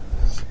bite.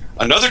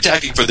 Another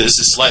tactic for this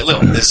is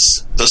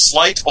the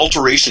slight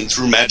alteration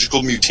through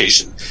magical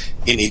mutation.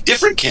 In a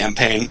different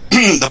campaign,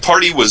 the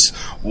party was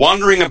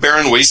wandering a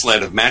barren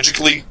wasteland of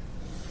magically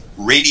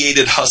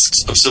radiated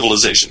husks of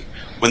civilization.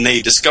 When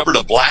they discovered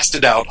a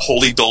blasted-out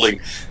holy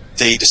building,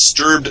 they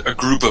disturbed a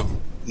group of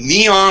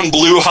neon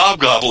blue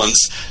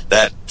hobgoblins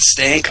that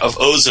stank of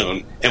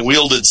ozone and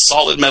wielded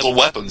solid metal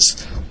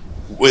weapons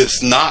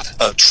with not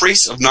a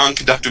trace of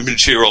non-conductive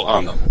material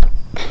on them.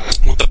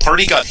 When the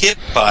party got hit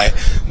by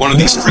one of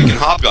these freaking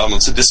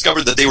hobgoblins and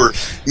discovered that they were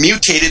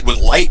mutated with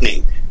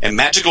lightning, and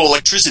magical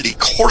electricity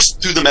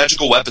coursed through the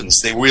magical weapons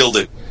they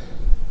wielded,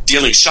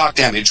 dealing shock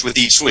damage with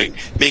each swing,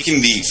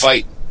 making the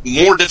fight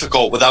more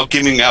difficult without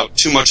giving out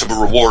too much of a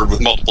reward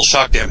with multiple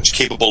shock damage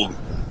capable of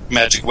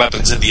magic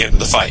weapons at the end of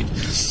the fight.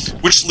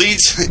 Which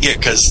leads,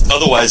 because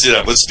otherwise,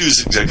 with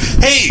Stu's,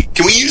 hey,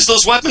 can we use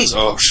those weapons?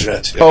 Oh,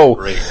 shit. Yeah,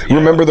 great. Yeah.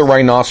 Remember the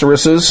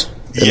rhinoceroses?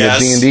 In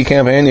the D&D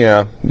campaign,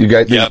 yeah, you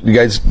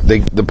guys,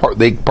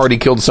 the party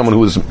killed someone who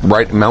was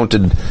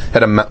mounted.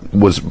 Their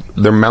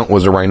mount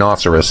was a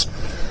rhinoceros.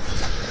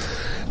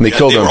 And they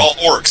killed them. They were all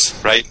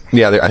orcs, right?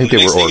 Yeah, I think they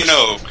were orcs.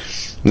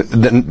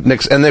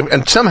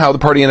 And somehow the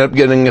party ended up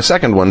getting a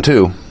second one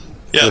too.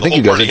 Yeah, I think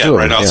you guys had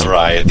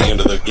rhinoceri at the end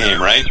of the game,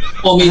 right?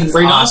 Well, I mean,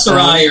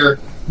 rhinoceri are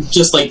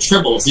just like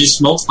tribbles; they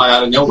just multiply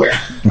out of nowhere.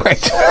 Right.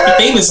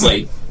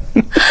 Famously.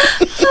 That's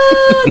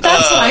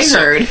what I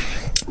heard.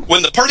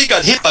 When the party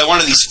got hit by one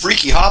of these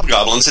freaky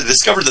hobgoblins, they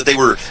discovered that they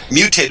were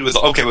mutated with...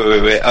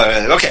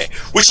 Okay.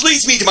 Which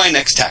leads me to my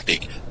next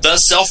tactic, the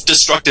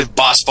self-destructive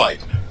boss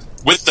fight.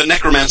 With the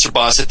Necromancer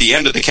boss at the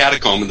end of the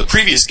Catacomb in the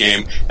previous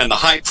game, and the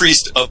High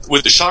Priest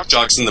with the Shock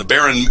Jocks in the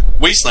Barren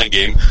Wasteland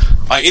game,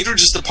 I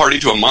introduced the party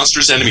to a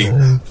monstrous enemy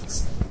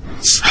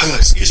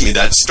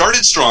that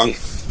started strong,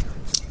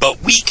 but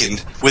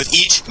weakened with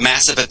each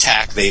massive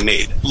attack they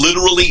made,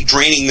 literally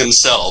draining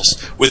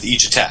themselves with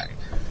each attack.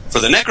 For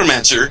the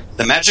Necromancer,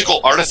 the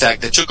magical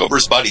artifact that took over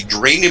his body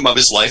drained him of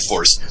his life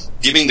force,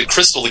 giving the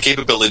crystal the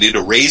capability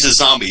to raise a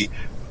zombie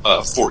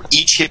for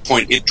each hit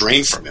point it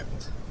drained from him.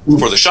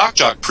 For the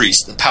Shockjock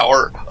Priest, the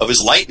power of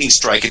his lightning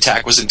strike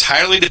attack was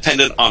entirely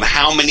dependent on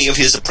how many of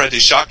his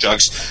apprentice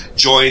Shockjocks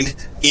joined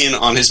in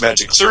on his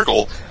magic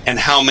circle, and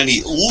how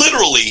many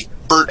literally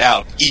burnt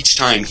out each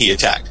time he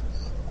attacked.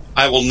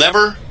 I will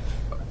never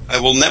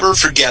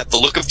forget the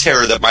look of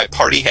terror that my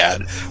party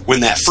had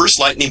when that first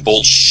lightning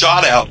bolt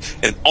shot out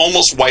and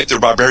almost wiped their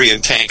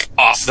barbarian tank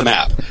off the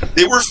map.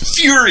 They were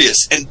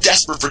furious and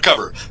desperate for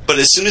cover, but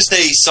as soon as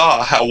they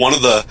saw how one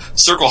of the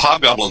circle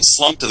hobgoblins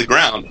slumped to the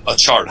ground, a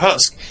charred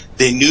husk,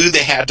 they knew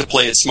they had to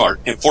play it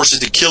smart and force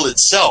it to kill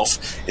itself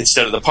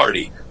instead of the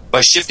party. By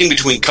shifting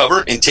between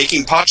cover and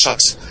taking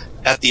potshots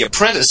at the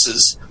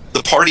apprentices,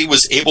 the party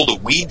was able to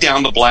weed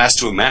down the blast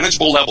to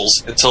manageable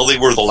levels until they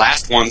were the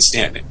last one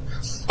standing.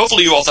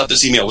 Hopefully you all thought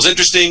this email was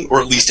interesting,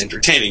 or at least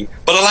entertaining,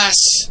 but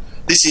alas,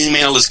 this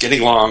email is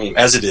getting long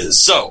as it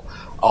is, so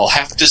I'll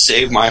have to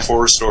save my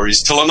horror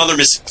stories till another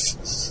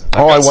missive.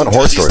 I want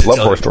horror stories. Love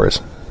horror stories.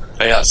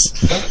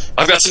 Yes.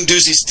 I've got some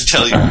doozies to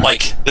tell you,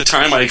 like the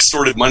time I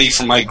extorted money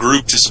from my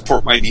group to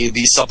support my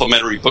D&D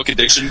supplementary book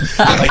addiction,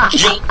 by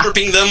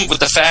guilt-tripping them with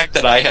the fact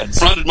that I had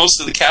fronted most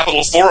of the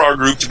capital for our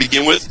group to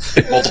begin with,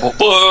 multiple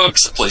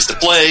books, a place to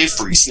play,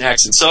 free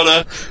snacks and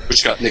soda,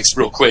 which got nixed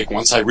real quick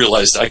once I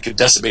realized I could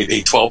decimate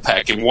a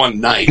 12-pack in one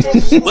night.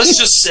 Let's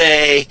just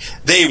say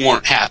they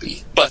weren't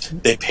happy, but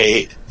they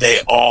paid.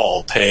 They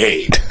all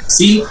paid.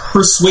 See,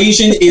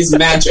 persuasion is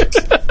magic.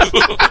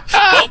 Well,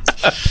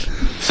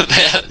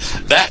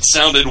 that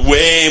sounded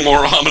way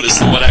more ominous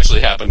than what actually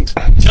happened.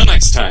 Till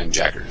next time,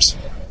 Jackers.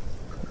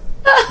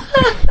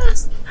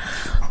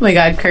 Oh my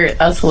god, Kurt,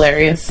 that was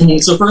hilarious.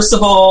 So first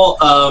of all,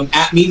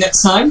 at me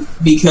next time,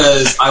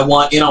 because I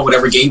want in on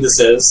whatever game this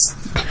is.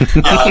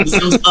 This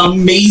sounds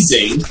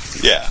amazing.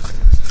 Yeah.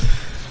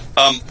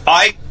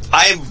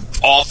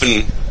 I've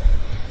often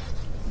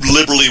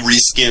liberally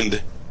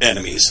reskinned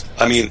enemies.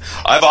 I mean,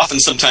 I've often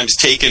sometimes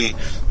taken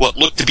what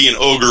looked to be an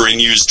ogre and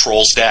used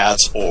troll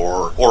stats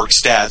or orc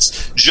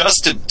stats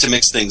just to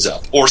mix things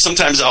up. Or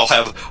sometimes I'll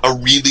have a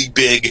really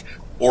big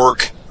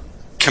orc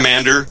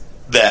commander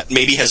that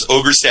maybe has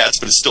ogre stats,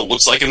 but it still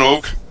looks like an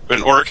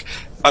orc.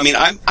 I mean,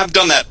 I've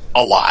done that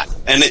a lot,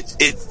 and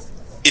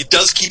it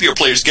does keep your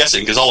players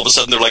guessing, because all of a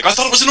sudden they're like, I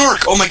thought it was an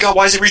orc. Oh my god,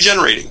 why is it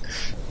regenerating?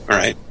 All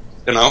right,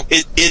 you know,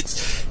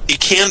 it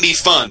can be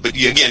fun, but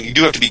you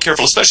do have to be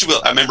careful, especially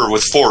I remember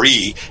with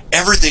 4E,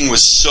 everything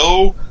was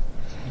so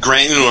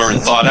granular and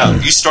thought out.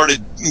 If you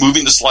started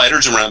moving the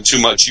sliders around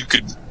too much, you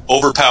could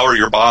overpower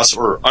your boss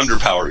or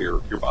underpower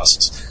your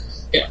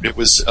bosses. Yeah. It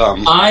was...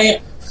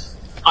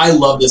 I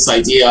love this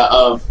idea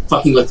of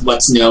fucking with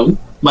what's known.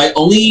 My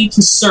only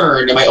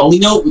concern and my only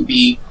note would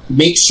be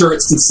make sure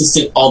it's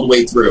consistent all the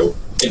way through.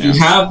 If you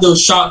have those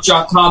shock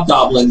jock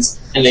hobgoblins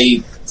and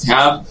they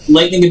have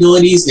lightning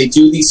abilities, they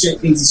do these certain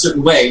things a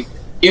certain way,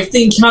 if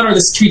they encounter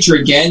this creature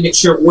again, make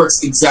sure it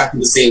works exactly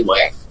the same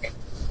way.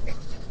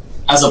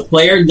 As a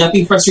player,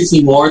 nothing frustrates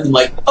me more than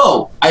like,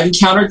 oh, I've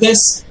encountered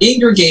this in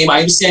your game, I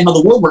understand how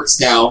the world works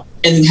now,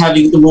 and then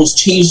having the rules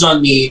changed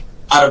on me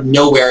out of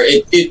nowhere,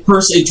 it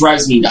personally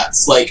drives me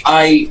nuts. Like,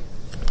 I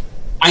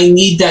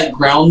need that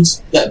ground,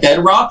 that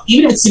bedrock,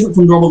 even if it's different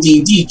from normal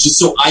D&D, just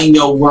so I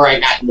know where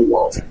I'm at in the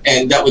world.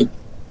 And that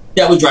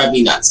would drive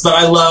me nuts. But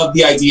I love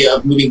the idea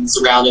of moving this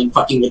around and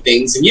fucking with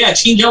things. And yeah,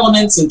 change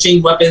elements and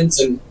change weapons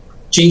and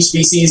change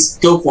species.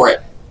 Go for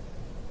it.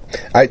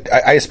 I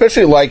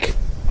especially like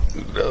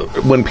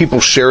when people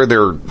share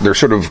their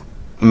sort of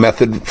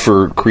method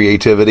for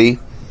creativity,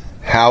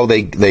 how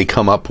they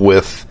come up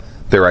with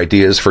their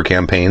ideas for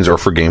campaigns or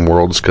for game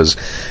worlds, because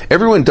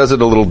everyone does it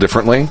a little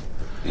differently.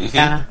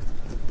 Yeah.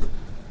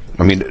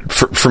 I mean,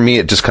 for me,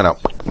 it just kind of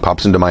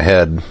pops into my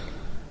head.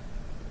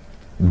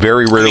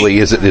 Very rarely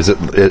is it as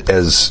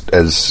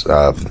what's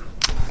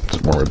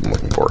the word I'm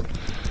looking for?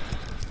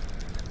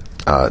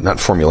 Not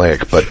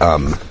formulaic, but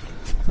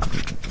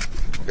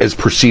as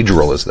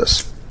procedural as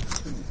this.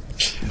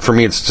 For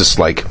me, it's just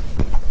like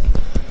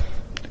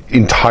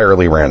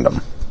entirely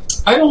random.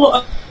 I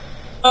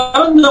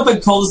don't know if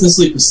I'd call this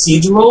necessarily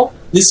procedural.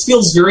 This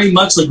feels very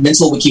much like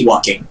mental wiki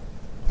walking.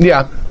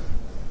 Yeah.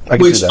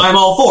 Which I'm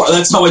all for.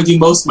 That's how I do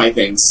most of my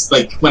things.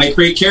 Like, when I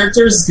create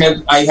characters,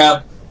 I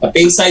have a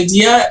base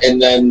idea,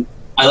 and then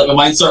I let my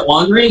mind start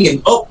wandering,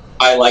 and oh,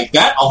 I like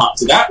that, I'll hop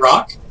to that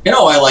rock, and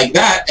oh, I like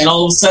that, and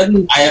all of a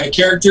sudden, I have a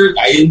character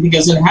I didn't think I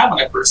was going to have when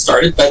I first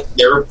started, but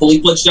they're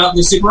fully fledged out, and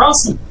they're super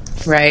awesome.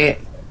 Right.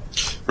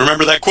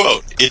 Remember that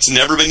quote. It's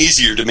never been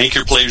easier to make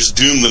your players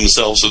doom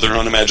themselves with their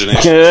own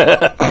imagination.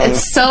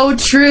 It's so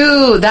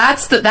true.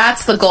 That's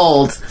the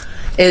gold.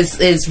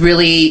 Is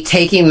really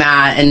taking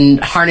that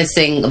and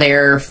harnessing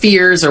their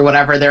fears or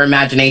whatever their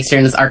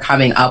imaginations are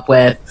coming up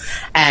with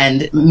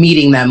and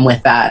meeting them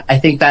with that. I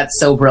think that's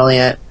so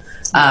brilliant.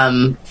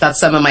 That's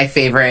some of my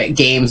favorite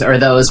games are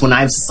those when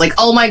I was just like,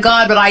 oh my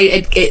god,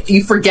 but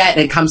you forget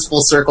and it comes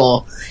full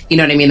circle. You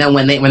know what I mean? Then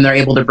when they're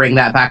able to bring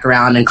that back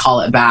around and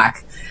call it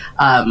back.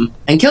 And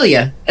kill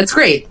you. It's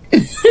great.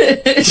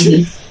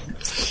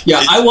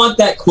 Yeah, I want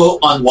that quote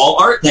on wall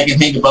art that I can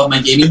hang above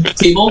my gaming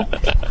table.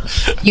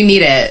 You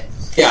need it.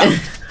 Yeah.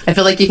 I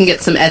feel like you can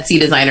get some Etsy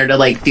designer to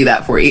like do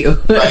that for you.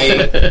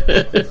 Right.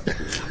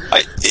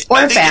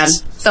 Or a fan.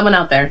 Someone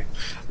out there.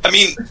 I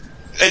mean,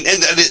 and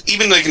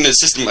even like in a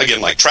system,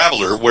 again, like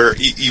Traveller, where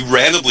you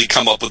randomly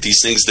come up with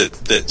these things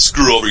that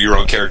screw over your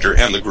own character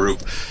and the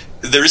group,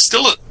 there's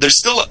still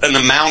an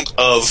amount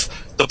of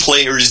the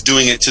players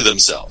doing it to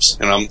themselves.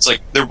 You know, it's like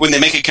when they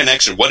make a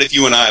connection. What if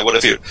you and I? What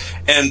if you?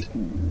 And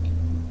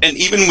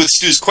even with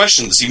Stu's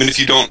questions, even if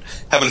you don't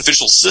have an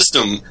official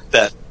system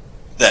that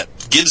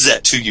gives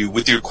that to you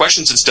with your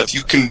questions and stuff,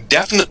 you can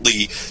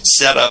definitely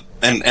set up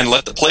and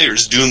let the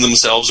players doom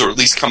themselves, or at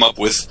least come up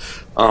with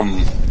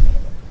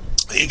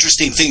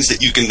interesting things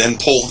that you can then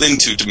pull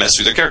into to mess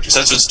with their characters.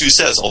 That's what Stu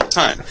says all the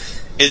time.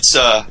 It's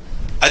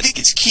I think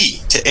it's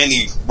key to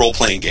any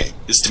role-playing game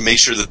is to make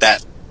sure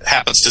that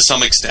happens to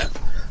some extent.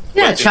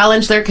 Yeah,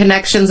 challenge their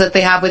connections that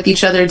they have with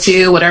each other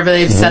too, whatever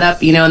they've set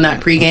up, in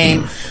that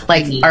pregame.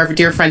 Like our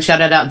dear friend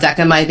shouted out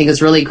Decima, I think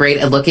is really great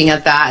at looking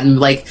at that and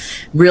like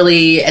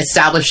really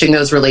establishing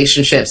those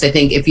relationships. I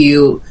think if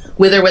you,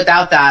 with or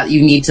without that,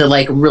 you need to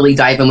like really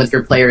dive in with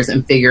your players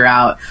and figure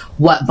out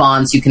what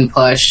bonds you can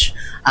push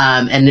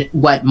and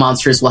what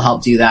monsters will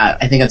help do that.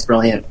 I think that's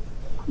brilliant.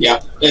 Yeah,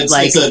 it's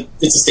a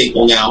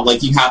staple now.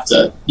 Like you have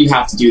to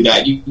do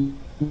that. You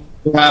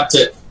have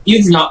to.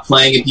 Even if you're not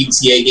playing a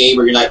BTA game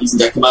or you're not using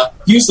Decima,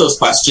 use those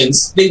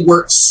questions. They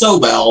work so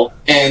well,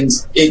 and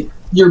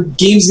your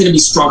game's going to be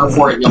stronger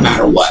for it no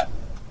matter what.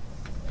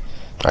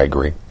 I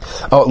agree.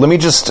 Oh, let me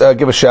just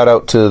give a shout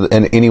out to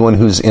anyone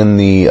who's in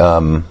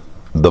the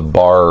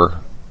bar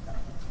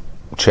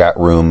chat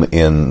room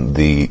in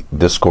the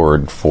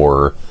Discord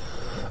for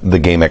the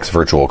GameX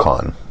Virtual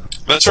Con.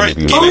 That's right.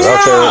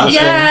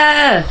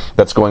 Yeah.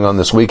 That's going on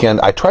this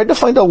weekend. I tried to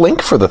find a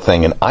link for the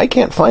thing, and I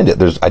can't find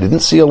it. I didn't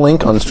see a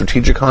link on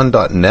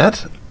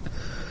strategicon.net,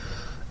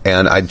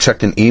 and I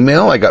checked an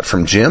email I got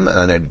from Jim,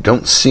 and I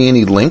don't see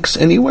any links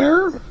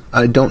anywhere.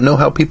 I don't know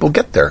how people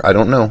get there. I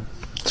don't know.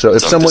 So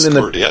if someone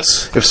Discord,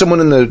 if someone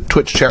in the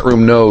Twitch chat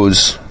room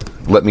knows,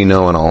 let me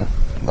know, and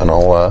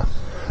I'll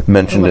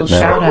mention it now.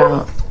 Shout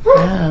out.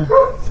 Yeah.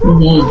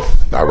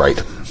 Mm-hmm. All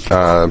right.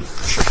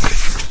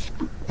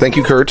 Thank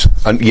you, Kurt.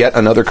 Yet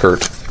another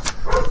Kurt.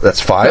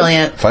 That's 5.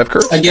 Brilliant. 5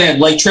 Kurt? Again,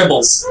 like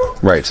triples.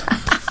 Right.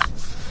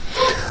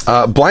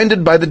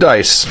 Blinded by the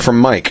Dice from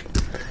Mike.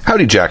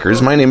 Howdy, Jackers.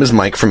 My name is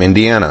Mike from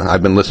Indiana.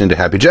 I've been listening to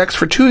Happy Jacks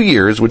for 2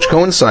 years, which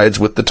coincides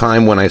with the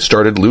time when I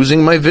started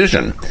losing my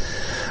vision.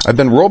 I've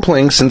been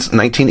role-playing since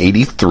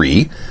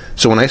 1983,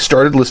 so when I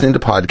started listening to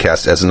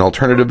podcasts as an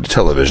alternative to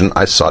television,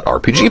 I sought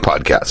RPG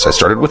podcasts. I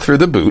started with Through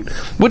the Boot,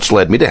 which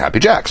led me to Happy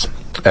Jacks.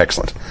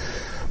 Excellent.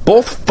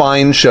 Both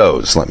fine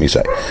shows, let me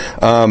say.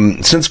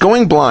 Since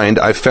going blind,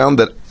 I've found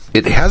that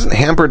it hasn't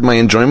hampered my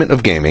enjoyment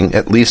of gaming,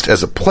 at least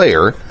as a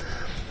player.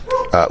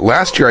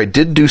 Last year I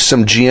did do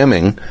some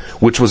GMing,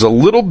 which was a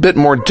little bit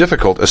more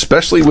difficult,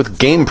 especially with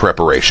game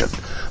preparation.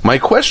 My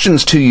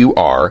questions to you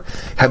are,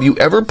 have you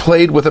ever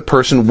played with a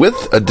person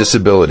with a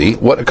disability?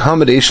 What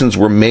accommodations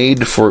were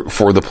made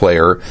for the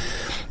player,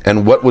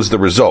 and what was the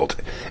result?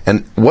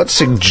 And what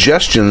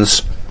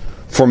suggestions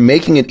for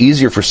making it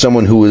easier for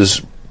someone who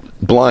is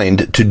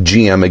blind to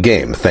GM a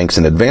game? Thanks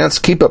in advance.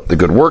 Keep up the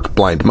good work.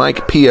 Blind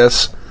Mike.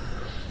 P.S.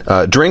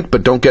 Drink,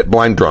 but don't get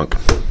blind drunk.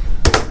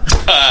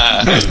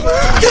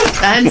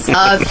 Sense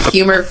of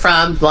humor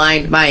from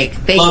Blind Mike.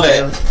 Thank Love you.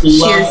 it.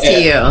 Cheers Love to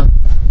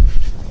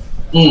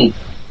it. you.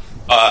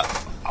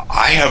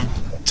 I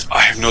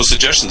have no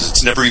suggestions.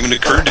 It's never even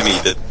occurred to me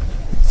that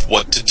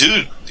what to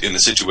do in a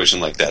situation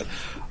like that.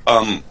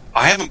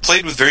 I haven't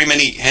played with very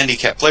many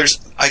handicapped players.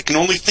 I can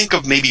only think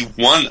of maybe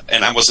one,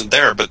 and I wasn't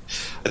there, but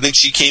I think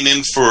she came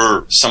in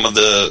for some of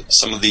the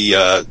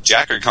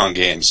JackerCon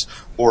games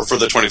or for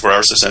the 24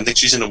 Hour Session. I think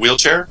she's in a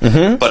wheelchair,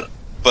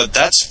 but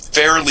that's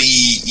fairly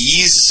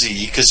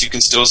easy because you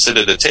can still sit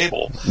at a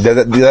table.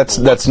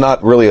 That's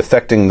not really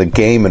affecting the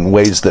game in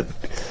ways that.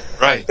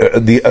 Right.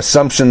 The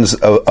assumptions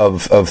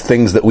of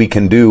things that we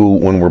can do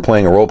when we're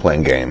playing a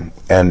role-playing game.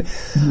 And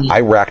I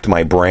racked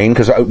my brain,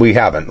 because we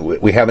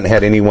haven't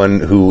had anyone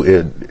who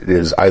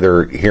is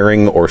either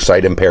hearing or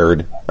sight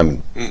impaired.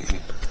 And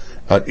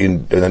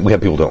then we have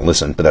people who don't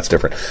listen, but that's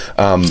different.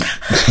 I'm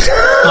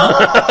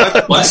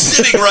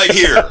sitting right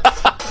here.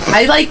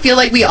 I feel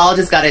like we all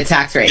just got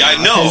attacked right now. Yeah,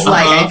 I know. 'Cause,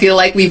 I feel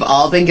like we've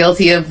all been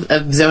guilty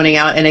of zoning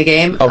out in a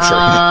game. Oh, sure.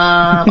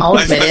 I'll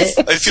admit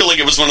it. I feel like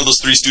it was one of those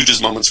Three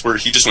Stooges moments where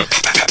he just went, pa,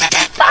 pa, pa,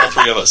 pa, pa, all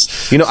three of us.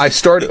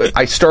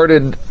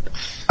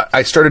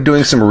 I started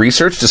doing some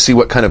research to see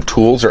what kind of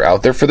tools are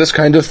out there for this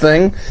kind of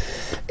thing.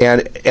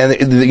 And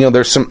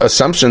there's some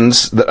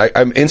assumptions that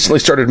I instantly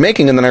started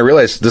making, and then I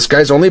realized this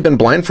guy's only been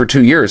blind for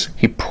 2 years.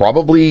 He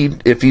probably,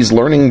 if he's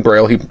learning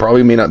Braille, he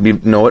probably may not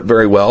know it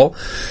very well.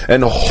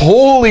 And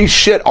holy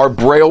shit, are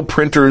Braille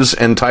printers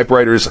and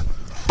typewriters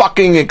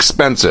fucking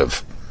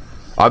expensive.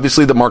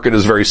 Obviously, the market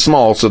is very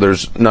small, so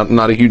there's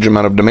not a huge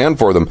amount of demand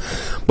for them.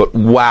 But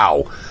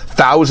wow,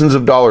 thousands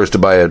of dollars to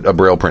buy a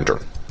Braille printer.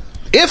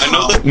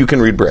 If you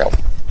can read Braille.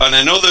 And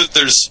I know that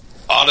there's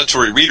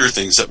auditory reader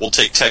things that will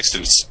take text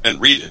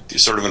and read it,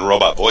 sort of in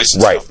robot voice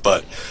and stuff.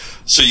 But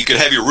so you could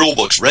have your rule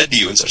books read to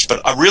you and such.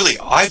 But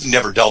I've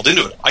never delved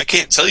into it. I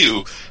can't tell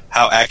you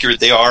how accurate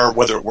they are,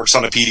 whether it works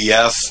on a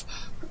PDF.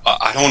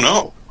 I don't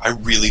know. I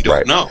really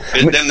don't know.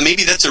 And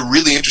maybe that's a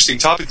really interesting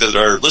topic that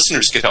our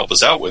listeners could help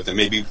us out with, and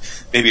maybe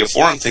a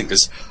forum thing,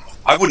 because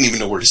I wouldn't even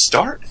know where to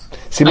start.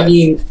 I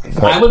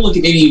would look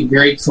at maybe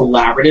very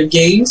collaborative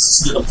games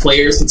so that the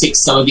players can take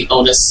some of the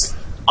onus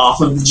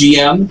off of the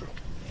GM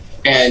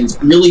and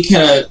really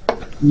kind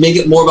of make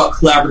it more about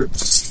collaborative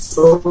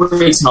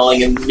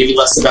storytelling and maybe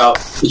less about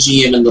the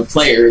GM and the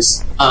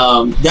players.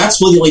 That's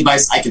really the only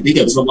advice I can think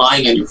of, is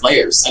relying on your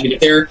players. I mean,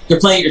 if they're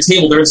playing at your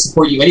table, they're going to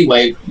support you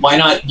anyway. Why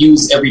not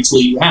use every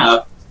tool you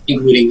have,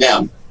 including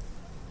them?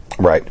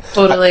 Right.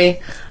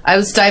 Totally. I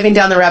was diving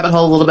down the rabbit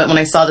hole a little bit when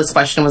I saw this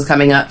question was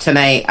coming up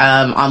tonight.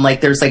 On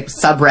there's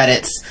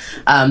subreddits.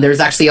 There's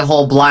actually a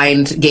whole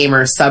blind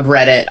gamer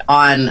subreddit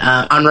on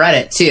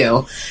Reddit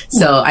too.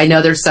 So I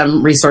know there's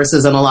some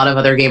resources and a lot of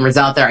other gamers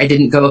out there. I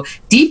didn't go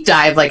deep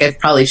dive like I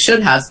probably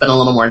should have, spent a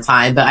little more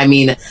time. But I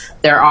mean,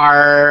 there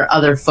are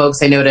other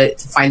folks I know to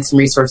find some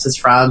resources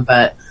from.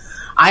 But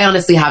I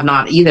honestly have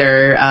not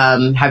either,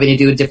 having to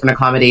do with different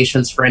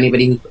accommodations for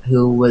anybody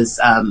who was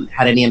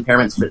had any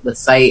impairments for the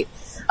site.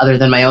 Other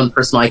than my own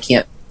personal, I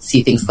can't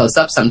see things close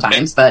up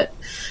sometimes, but...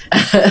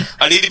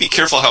 I need to be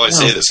careful how I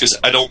say this, because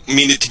I don't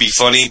mean it to be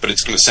funny, but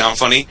it's going to sound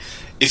funny.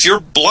 If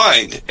you're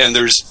blind and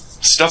there's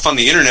stuff on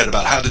the internet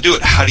about how to do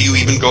it, how do you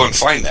even go and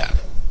find that?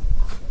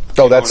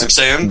 Oh, you know what I'm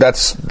saying?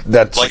 That's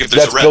like if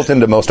there's built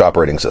into most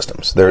operating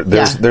systems.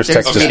 There's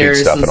text-to-speech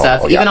stuff and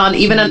all. Yeah.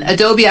 Even on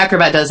Adobe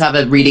Acrobat does have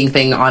a reading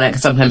thing on it,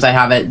 because sometimes I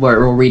have it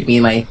where it will read me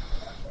my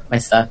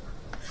stuff.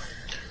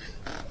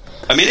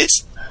 I mean,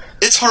 it's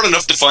hard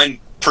enough to find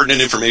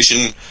pertinent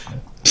information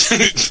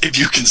if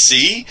you can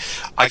see.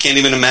 I can't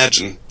even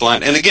imagine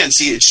blind. And again,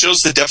 see, it shows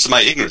the depths of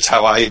my ignorance,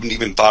 how I haven't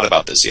even thought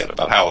about this yet,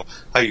 about how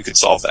you could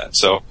solve that.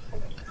 So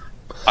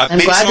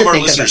maybe some of our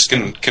listeners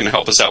can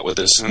help us out with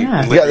this.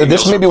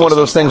 This may be one of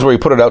those things where we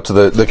put it out to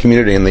the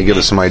community and they give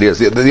us some ideas.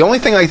 The only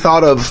thing I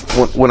thought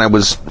of when I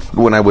was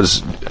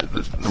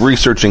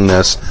researching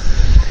this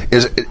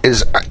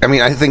is I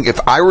mean, I think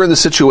if I were in the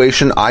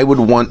situation, I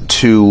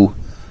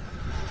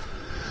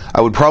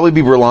would probably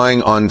be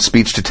relying on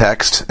speech to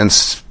text and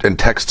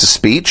text to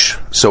speech,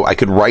 so I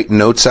could write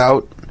notes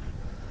out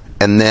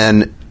and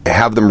then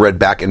have them read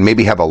back, and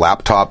maybe have a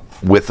laptop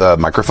with a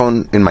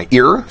microphone in my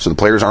ear so the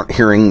players aren't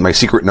hearing my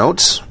secret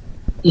notes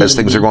as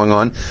things are going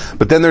on.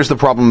 But then there's the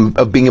problem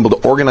of being able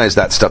to organize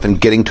that stuff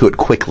and getting to it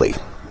quickly.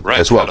 Right,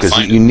 as well, because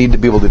you need to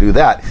be able to do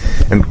that.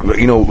 And,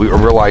 we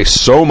rely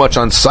so much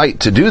on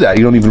sight to do that,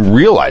 you don't even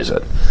realize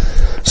it.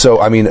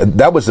 So, I mean,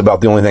 that was about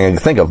the only thing I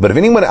could think of. But if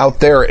anyone out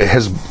there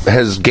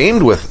has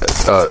gamed with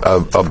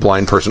a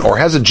blind person or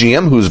has a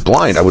GM who's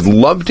blind, I would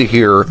love to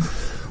hear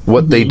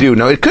what they do.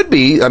 Now, it could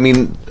be, I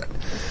mean,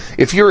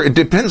 it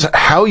depends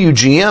how you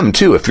GM,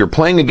 too. If you're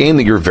playing a game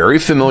that you're very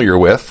familiar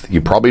with,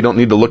 you probably don't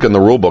need to look in the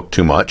rule book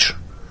too much.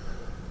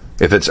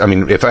 If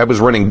I was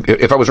running a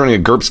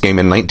GURPS game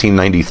in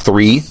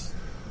 1993,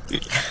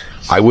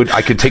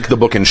 I could take the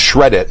book and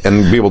shred it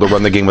and be able to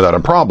run the game without a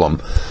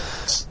problem.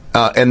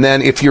 And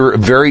then if you're a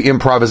very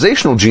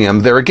improvisational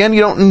GM, there again, you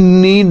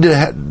don't need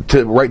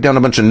to write down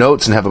a bunch of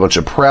notes and have a bunch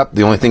of prep.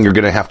 The only thing you're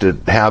going to have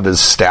is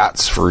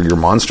stats for your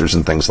monsters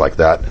and things like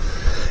that.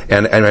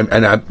 And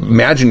I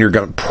imagine you're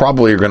going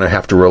to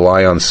have to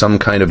rely on some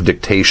kind of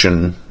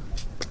dictation,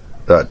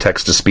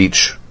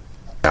 text-to-speech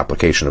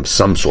application of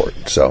some sort.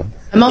 So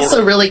I'm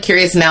also really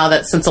curious now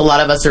that since a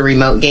lot of us are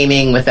remote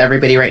gaming with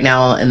everybody right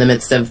now in the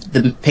midst of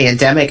the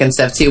pandemic and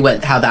stuff too,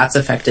 how that's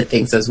affected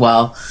things as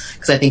well.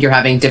 Because I think you're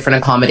having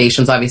different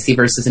accommodations, obviously,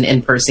 versus an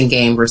in-person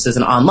game versus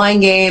an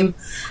online game,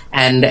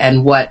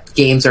 and what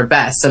games are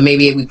best. So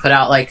maybe we put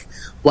out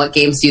what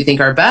games do you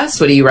think are best?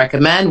 What do you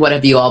recommend? What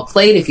have you all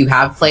played, if you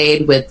have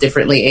played with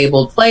differently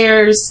abled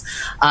players?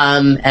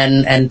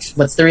 And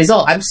what's the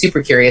result? I'm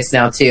super curious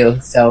now, too.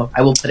 So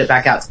I will put it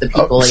back out to the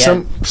people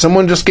again.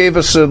 Someone just gave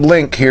us a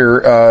link here.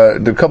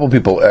 A couple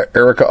people,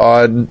 Erica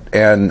Odd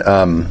and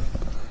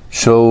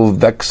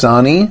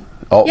Shovexani,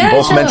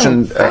 both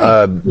mentioned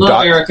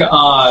Erica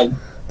Odd.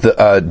 The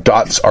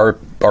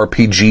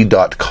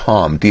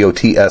dotsrpg.com,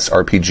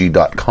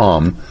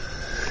 dotsrpg.com.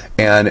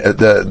 And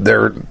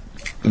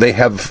they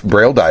have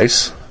Braille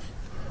dice.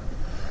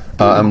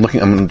 I'm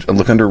looking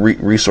under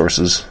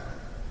resources.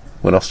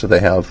 What else do they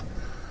have?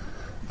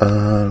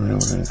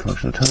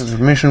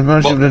 Information.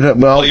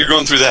 Well, you're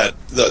going through that.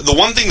 The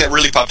one thing that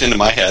really popped into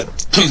my head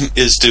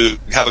is to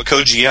have a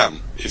co-GM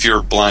if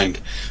you're blind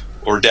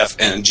or deaf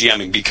and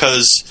GMing,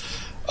 because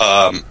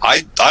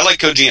I like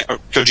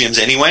co-GMs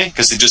anyway,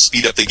 because they just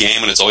speed up the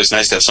game, and it's always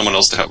nice to have someone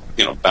else to have,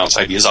 bounce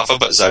ideas off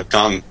of. As I've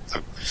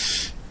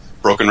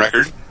broken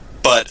record,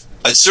 but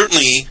I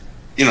certainly.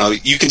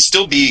 You can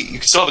still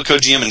have a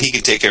co-GM, and he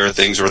can take care of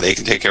things, or they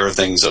can take care of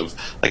things of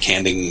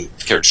handing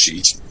character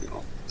sheets,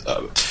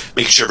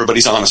 making sure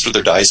everybody's honest with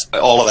their dice,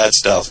 all of that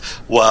stuff.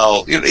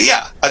 Well,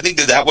 I think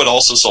that would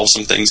also solve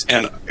some things.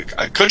 And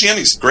co-GMing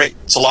is great.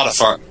 It's a lot of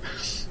fun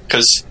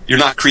because you're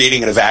not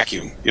creating in a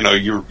vacuum.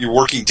 You're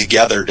working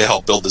together to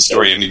help build the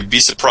story, and you'd be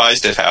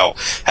surprised at how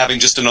having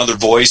just another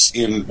voice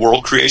in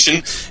world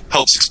creation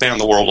helps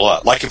expand the world a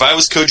lot. Like if I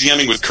was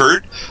co-GMing with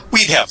Kurt,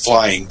 we'd have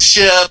flying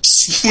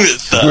ships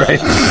with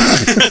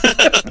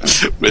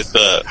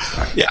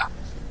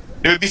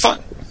it would be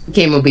fun.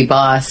 Game would be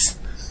boss.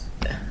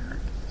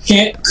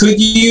 Could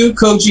you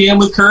co-GM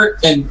with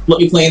Kurt and let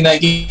me play in that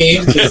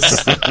game?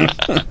 'Cause,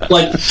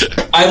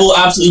 I will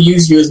absolutely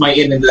use you as my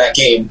in into that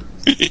game.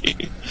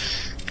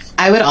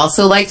 I would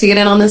also like to get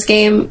in on this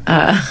game,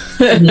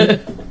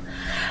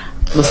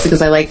 mostly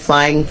because I like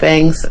flying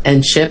things,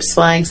 and ships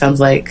flying sounds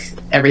like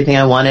everything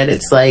I wanted.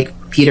 It's like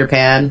Peter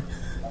Pan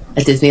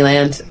at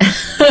Disneyland.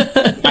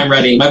 I'm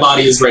ready. My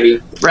body is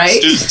ready.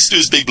 Right?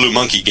 Stu's Big Blue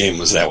Monkey game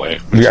was that way.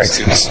 Right.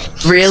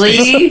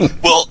 Really?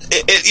 Well,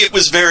 it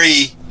was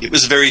very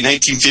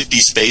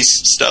 1950s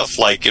space stuff.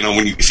 Like, you know,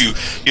 if you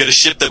had a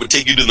ship that would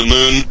take you to the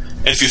moon,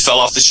 and if you fell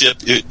off the ship,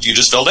 you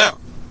just fell down.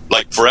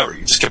 Like forever,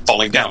 you just kept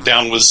falling down.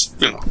 Down was,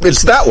 you know.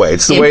 It's that way.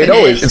 It's the way it Infinite.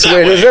 always. It's the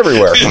way it is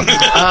everywhere.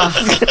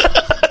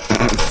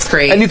 It's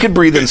great. And you could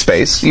breathe in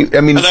space.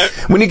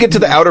 When you get to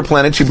the outer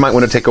planets, you might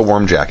want to take a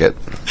warm jacket.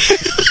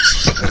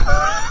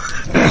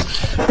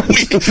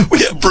 We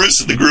had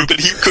Bruce in the group, and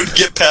he couldn't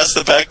get past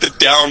the fact that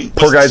down.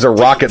 Poor guy's a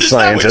rocket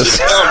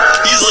scientist.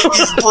 He's like,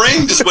 his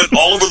brain just went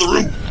all over the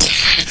room.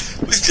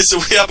 So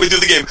we halfway through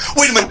the game.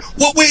 Wait a minute,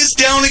 what way is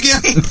down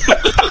again?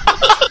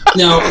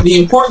 Now, the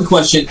important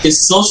question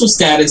is social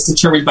status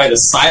determined by the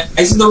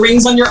size of the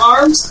rings on your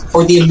arms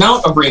or the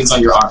amount of rings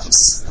on your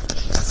arms?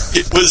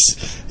 It was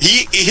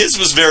his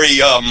was very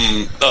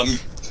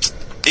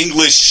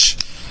English.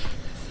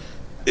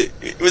 It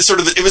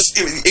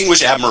was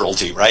English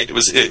admiralty, right? It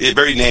was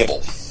very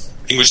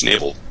English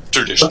naval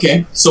tradition.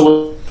 Okay,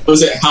 so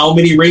was it how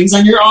many rings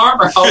on your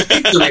arm or how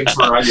big the rings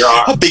were on your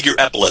arm? How big your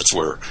epaulets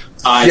were?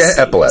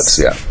 Epaulets,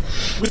 yeah.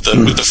 With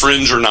the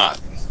fringe or not?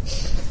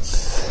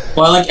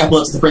 Well, I like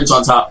epaulets with the fringe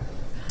on top.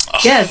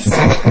 Yes.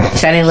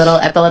 Shiny little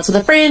epaulets with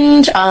a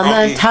fringe on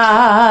the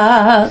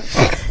top.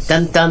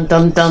 Dun dun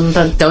dun dun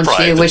dun. Don't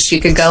Private. you wish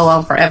you could go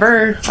on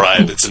forever?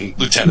 Privates and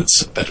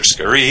lieutenants better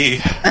scurry.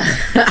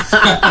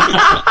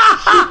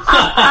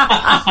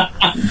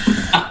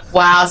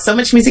 Wow, so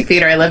much music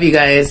theater. I love you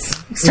guys.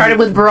 Started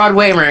with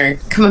Broadway, we're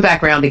coming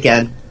back around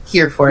again.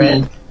 Here for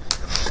it.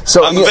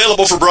 So I'm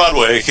available for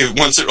Broadway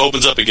once it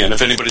opens up again,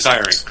 if anybody's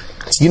hiring.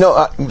 You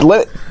know,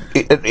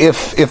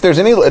 if there's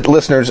any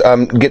listeners,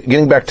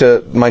 getting back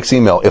to Mike's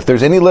email, if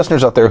there's any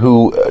listeners out there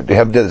who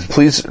have this,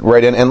 please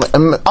write in, and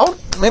I'm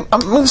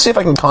going to see if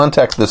I can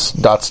contact this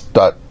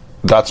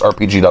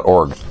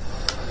dotsrpg.org.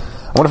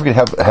 I wonder if we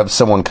could have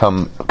someone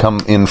come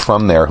in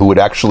from there who would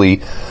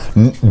actually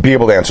be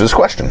able to answer this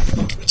question.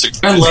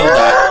 I love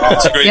that.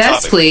 It's a great Yes,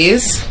 topic.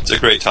 please. It's a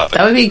great topic.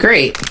 That would be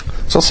great.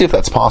 So I'll see if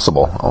that's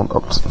possible.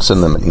 I'll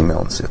send them an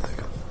email and see if they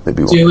can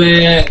maybe. Do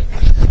it.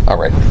 All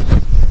right.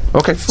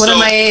 Okay.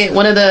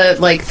 One of the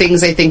like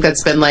things I think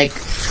that's been like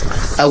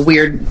a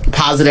weird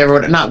positive,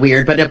 or not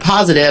weird, but a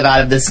positive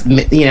out of this,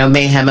 you know,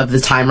 mayhem of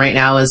the time right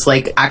now is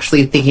like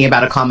actually thinking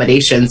about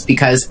accommodations,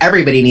 because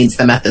everybody needs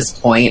them at this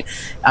point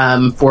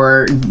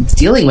for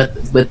dealing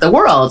with the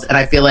world. And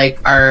I feel like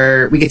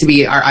our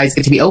eyes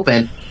get to be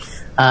open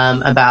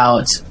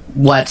about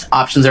what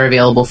options are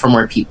available for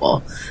more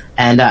people.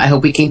 And I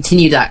hope we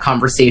continue that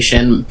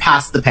conversation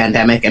past the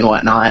pandemic and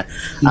whatnot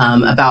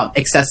about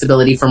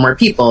accessibility for more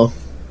people.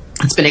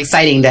 It's been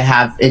exciting to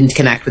have and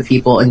connect with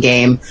people in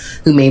game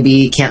who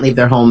maybe can't leave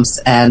their homes,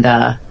 and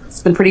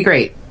it's been pretty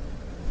great.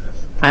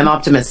 I'm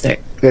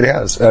optimistic. It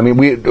has. I mean,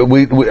 we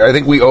I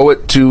think we owe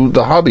it to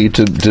the hobby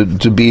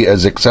to be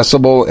as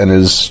accessible and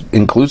as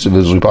inclusive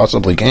as we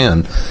possibly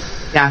can.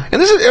 Yeah.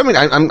 And this is, I mean,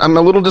 I'm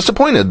a little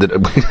disappointed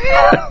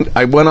that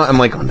I went on, I'm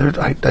like,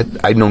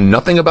 I know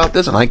nothing about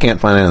this and I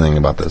can't find anything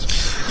about this.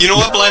 You know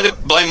what,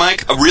 Blind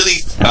Mike? I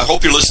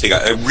hope you're listening.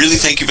 I really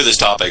thank you for this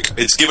topic.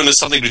 It's given us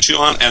something to chew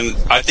on, and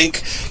I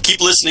think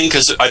keep listening,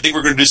 because I think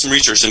we're going to do some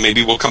research and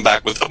maybe we'll come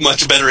back with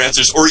much better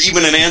answers, or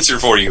even an answer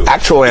for you.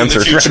 Actual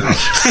answers.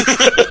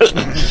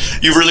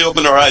 You've really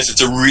opened our eyes.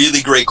 It's a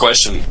really great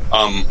question,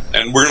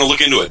 and we're going to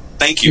look into it.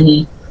 Thank you.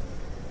 Mm-hmm.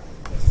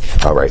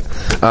 All right.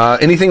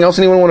 Anything else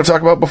anyone want to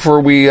talk about before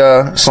we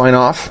sign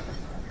off?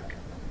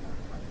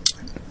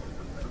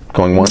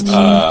 Going once?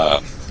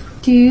 Well,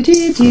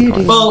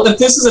 if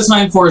this is a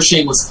time for a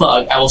shameless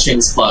plug, I will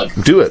shameless plug.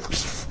 Do it.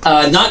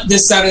 Not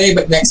this Saturday,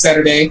 but next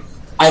Saturday,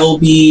 I will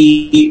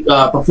be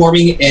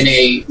performing in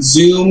a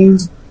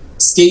Zoomed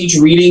stage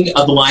reading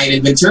of The Lion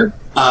in Winter.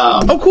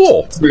 Oh,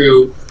 cool.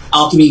 Through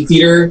Alchemy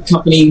Theater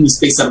Company, who's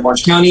based out of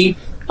Orange County.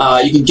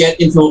 You can get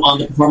info on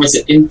the performance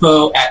at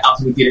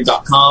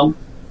info@alchemytheater.com.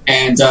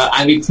 And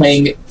I'm going to be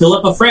playing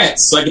Philip of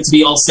France, so I get to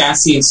be all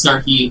sassy and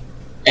snarky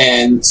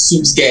and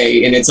Soup's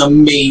gay, and it's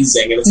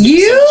amazing. And it's gonna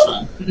be so much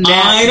fun.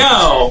 I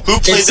know. Who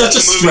played it's that such a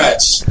in the movie?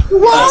 stretch.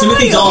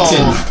 Timothy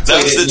Dalton.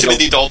 That was the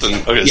Timothy Dalton.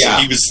 Okay, Yeah.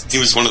 so he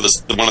was one of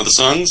the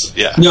sons.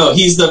 Yeah. No,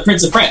 he's the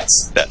Prince of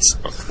France. That's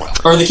wow.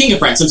 Or the King of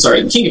France. I'm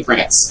sorry, the King of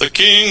France. The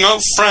King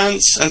of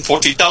France and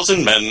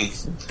 40,000 men.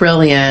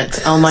 Brilliant.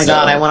 Oh my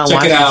God, I want to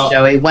check watch it out. this,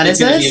 Joey. When is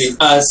It's this?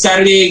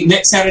 gonna be,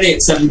 next Saturday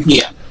at 7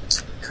 p.m.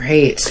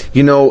 Great.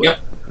 You know, Yep.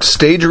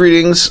 stage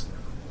readings,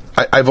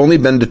 I've only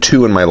been to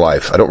 2 in my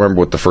life. I don't remember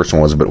what the first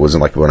one was, but it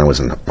wasn't like when I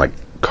was in like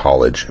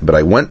college. But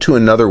I went to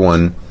another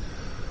one,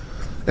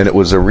 and it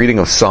was a reading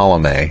of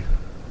Salome.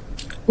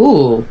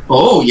 Ooh.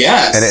 Oh,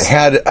 yes. And it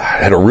had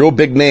a real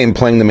big name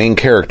playing the main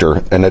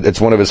character, and it's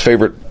one of his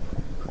favorite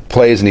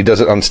plays, and he does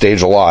it on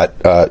stage a lot.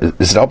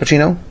 Is it Al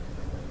Pacino?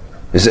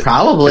 Is it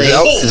Probably.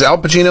 Is Al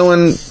Pacino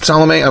in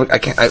Salome? I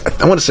can't.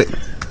 I want to say.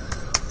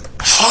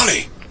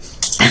 Funny.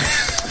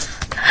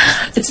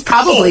 It's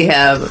probably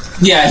him.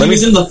 Yeah, he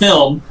was in the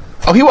film.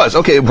 Oh, he was.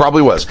 Okay, it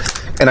probably was.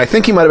 And I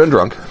think he might have been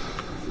drunk.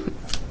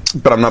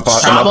 but I'm not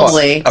positive.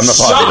 Probably. I'm not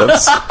positive.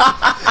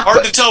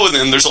 Hard to tell with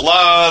him. There's a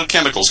lot of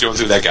chemicals going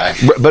through that guy.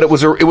 But it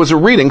was a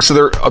reading, so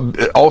they're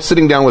all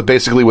sitting down with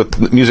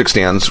music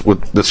stands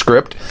with the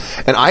script,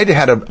 and I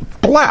had a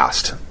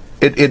blast.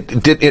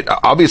 It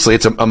obviously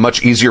it's a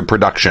much easier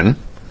production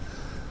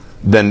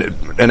than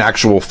an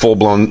actual full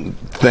blown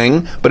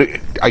thing, but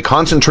I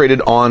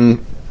concentrated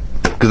on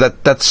because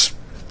that's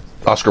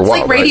Oscar Wilde.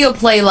 It's like radio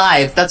play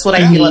live. That's what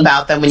I feel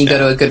about them when you go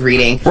to a good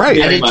reading.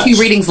 Right. I did 2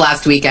 readings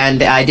last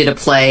weekend. I did a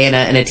play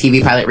and a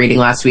TV pilot reading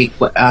last week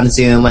on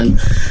Zoom, and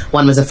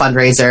one was a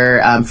fundraiser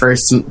for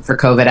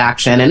COVID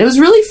action, and it was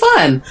really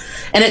fun.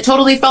 And it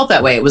totally felt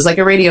that way. It was like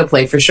a radio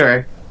play for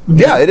sure.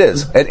 Yeah, it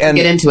is. And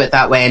get into it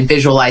that way and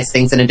visualize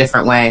things in a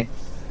different way.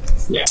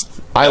 Yeah.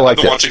 I've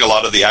been watching a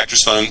lot of the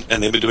Actors Fund,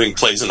 and they've been doing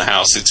plays in the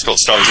house. It's called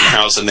Stars in the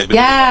House, and they've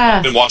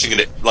been watching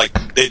it. Like,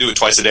 they do it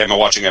twice a day. I'm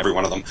watching every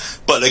one of them.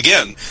 But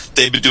again,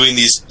 they've been doing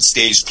these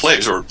staged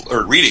plays or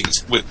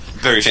readings with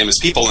very famous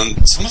people,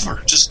 and some of them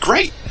are just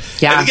great.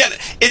 Yeah. And again,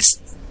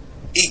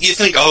 you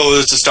think, oh,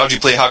 it's a stodgy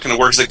play, how can it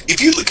work? It's like,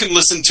 if you can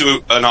listen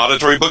to an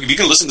auditory book, if you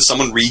can listen to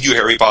someone read you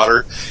Harry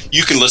Potter,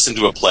 you can listen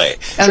to a play.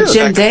 Oh,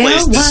 Jim Dale? The play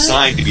is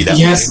designed to be that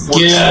way.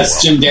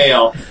 Yes, Jim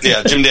Dale.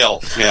 Yeah, Jim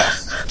Dale. Yeah.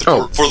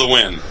 For the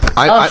win.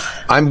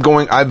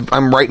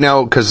 I'm right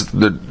now, because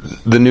the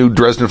new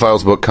Dresden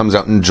Files book comes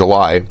out in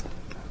July.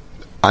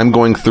 I'm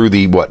going through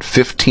the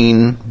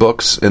 15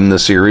 books in the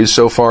series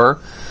so far.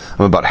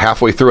 I'm about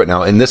halfway through it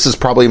now, and this is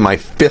probably my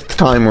 5th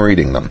time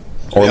reading them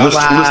or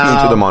listening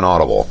to them on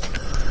Audible.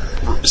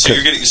 So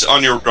you're getting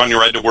on your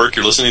ride to work.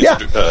 You're listening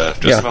to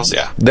Dresden Files.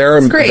 Yeah, there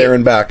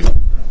and back.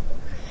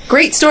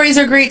 Great stories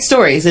are great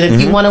stories, and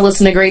if you want to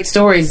listen to great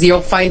stories,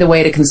 you'll find a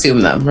way to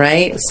consume them,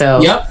 right?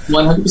 So, yep,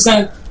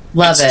 100%.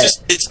 Love it.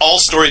 It's all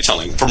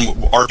storytelling, from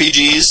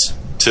RPGs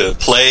to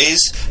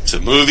plays to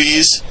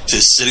movies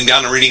to sitting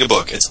down and reading a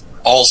book. It's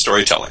all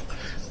storytelling,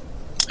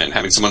 and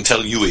having someone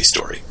tell you a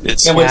story.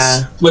 What's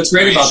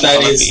great about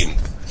that is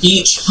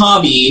each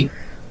hobby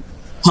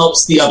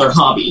helps the other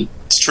hobby.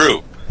 It's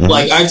true. Mm-hmm.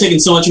 Like, I've taken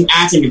so much from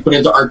acting and put it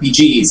into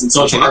RPGs, and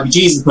so much from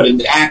RPGs and put it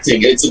into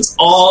acting. It's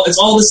all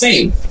the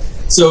same.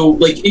 So,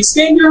 like,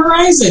 expand your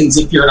horizons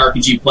if you're an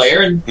RPG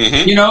player, and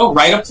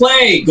write a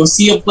play, go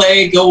see a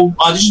play, go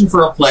audition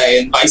for a play,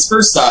 and vice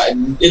versa.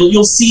 And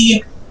you'll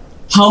see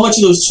how much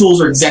of those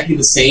tools are exactly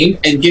the same,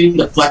 and getting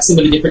to flex them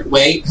in a different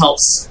way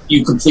helps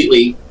you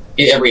completely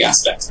in every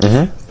aspect.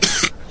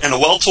 Mm-hmm. And a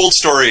well-told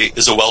story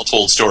is a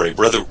well-told story,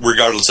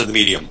 regardless of the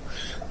medium.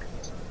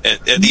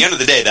 At the end of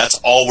the day, that's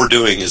all we're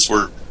doing is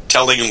we're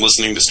telling and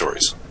listening to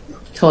stories.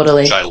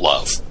 Totally. Which I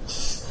love.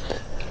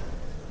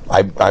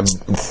 I'm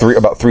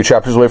about 3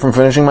 chapters away from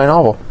finishing my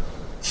novel.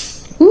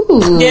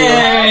 Ooh.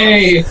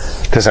 Yay!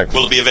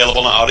 Will it be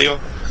available on audio?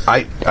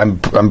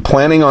 I'm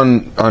planning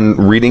on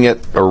reading it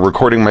or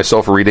recording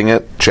myself reading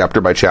it chapter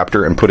by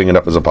chapter and putting it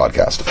up as a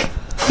podcast.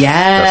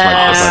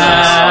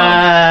 Yes.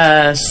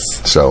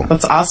 So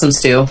that's awesome,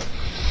 Stu.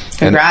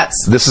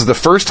 Congrats. And this is the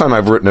first time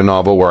I've written a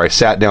novel where I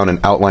sat down and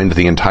outlined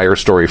the entire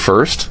story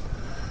first,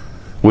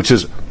 which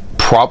is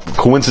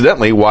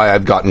coincidentally why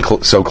I've gotten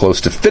so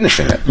close to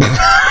finishing it.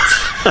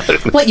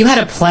 What, you had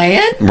a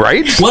plan?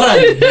 Right? What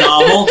a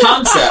novel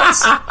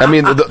concept. I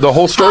mean, the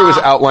whole story was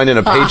outlined in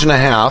a page and a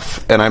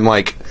half, and I'm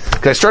like,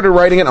 cause I started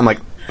writing it, I'm like,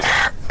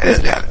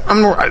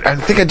 I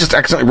think I just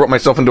accidentally wrote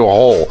myself into a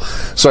hole.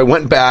 So I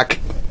went back,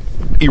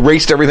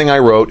 erased everything I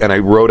wrote, and I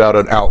wrote out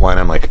an outline.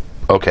 I'm like,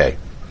 okay,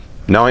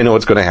 now I know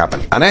what's going to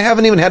happen. And I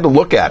haven't even had to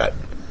look at it.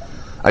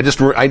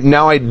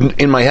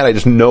 In my head, I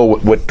just know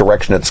what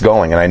direction it's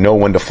going, and I know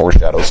when to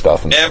foreshadow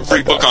stuff. And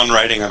every book on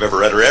writing I've ever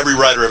read, or every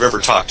writer I've ever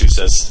talked to,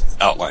 says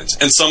outlines.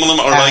 And some of them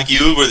are like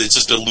you, where it's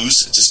just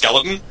it's a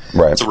skeleton.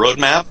 Right. It's a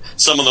roadmap.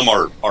 Some of them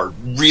are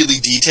really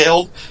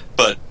detailed,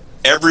 but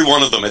every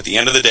one of them, at the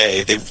end of the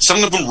day,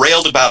 some of them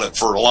railed about it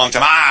for a long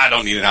time. I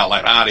don't need an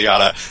outline,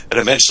 yada. And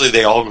eventually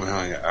they all go,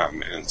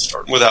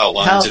 starting with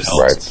outlines, it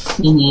helps. Right.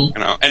 Mm-hmm.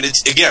 And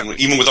it's, again,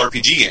 even with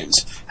RPG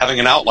games, having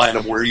an outline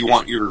of where you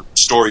want your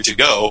story to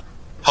go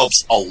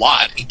helps a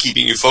lot in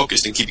keeping you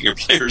focused and keeping your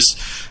players,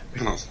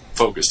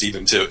 focused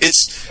even too.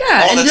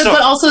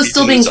 But also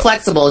still being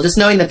flexible, just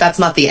knowing that that's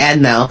not the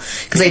end, though,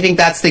 because I think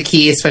that's the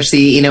key,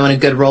 especially in a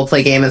good role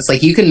play game. It's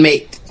like you can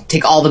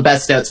take all the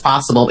best notes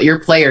possible, but your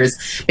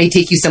players may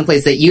take you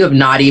someplace that you have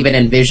not even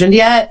envisioned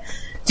yet.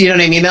 Do you know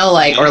what I mean, though?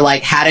 Or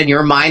had in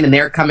your mind, and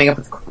they're coming up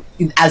with,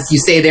 as you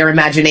say, their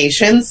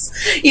imaginations,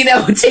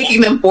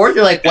 taking them forth.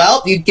 You're like,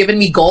 well, you've given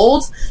me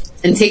gold,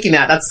 and taking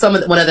that. That's one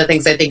of the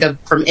things I think of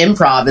from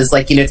improv is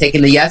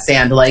taking the yes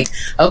and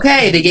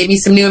okay, they gave me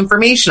some new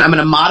information. I'm going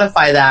to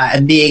modify that,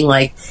 and being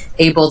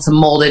able to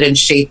mold it and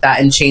shape that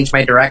and change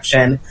my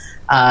direction.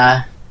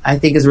 I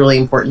think is really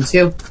important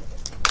too.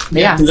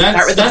 Yeah,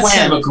 that's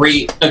kind of a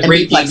great game and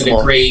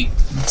a great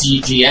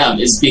GM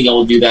is being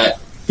able to do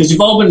that, because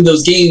you've all been in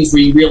those games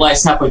where you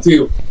realize halfway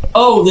through,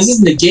 oh, this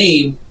isn't a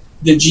game.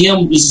 The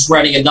GM was just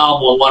writing a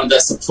novel and wanted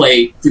us to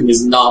play through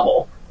his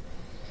novel.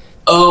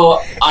 Oh,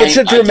 it's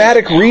a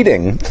dramatic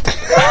reading.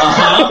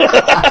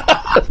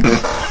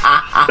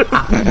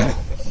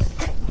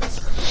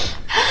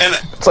 And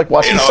it's like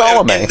watching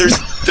Salome. And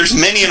there's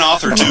many an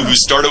author too who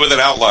started with an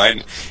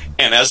outline,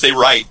 and as they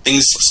write,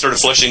 things started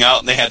fleshing out,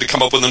 and they had to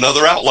come up with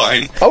another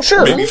outline. Oh,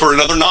 sure. Maybe for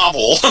another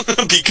novel,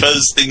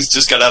 because things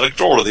just got out of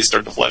control. They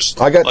started to flesh.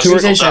 I got two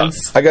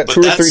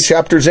or three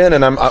chapters in,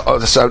 and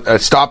I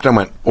stopped and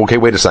went, okay,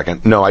 wait a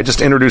second. No, I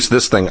just introduced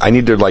this thing. I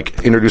need to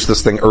introduce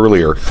this thing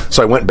earlier.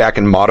 So I went back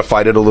and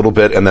modified it a little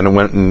bit, and then I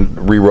went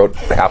and rewrote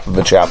half of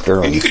the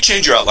chapter. And you could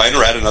change your outline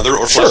or add another,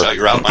 or flesh out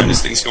your outline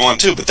as things go on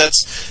too. But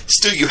that's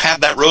still, you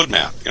have that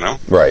roadmap,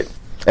 Right.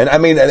 And I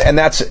mean, and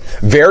that's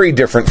very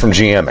different from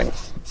GMing.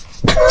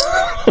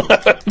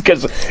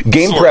 Because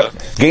game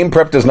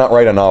prep does not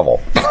write a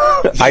novel.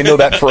 I know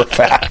that for a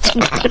fact.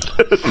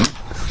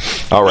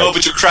 All right. No,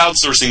 but you're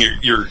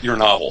crowdsourcing your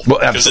novel.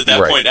 Because at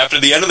that point, after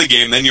the end of the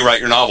game, then you write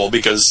your novel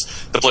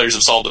because the players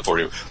have solved it for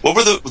you. What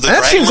were the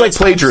that seems like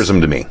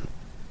plagiarism to me.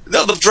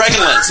 No, the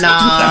Dragonlance.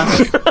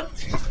 Nah.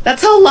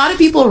 That's how a lot of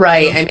people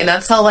write. I mean,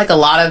 that's how a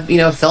lot of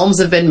films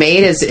have been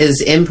made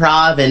is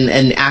improv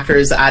and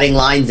actors adding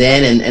lines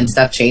in and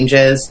stuff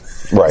changes.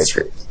 Right.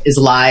 Is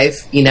live,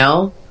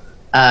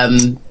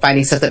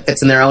 finding stuff that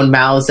fits in their own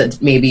mouths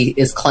that maybe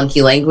is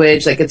clunky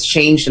language that gets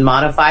changed and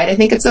modified. I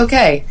think it's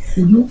okay.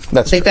 Mm-hmm.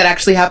 I think that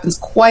actually happens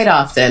quite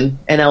often,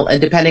 and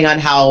depending on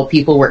how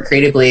people work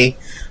creatively,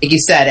 like you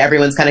said,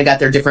 everyone's kind of got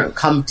their different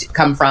come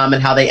from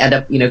and how they end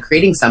up,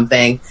 creating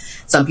something.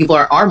 Some people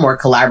are more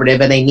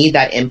collaborative and they need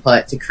that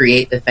input to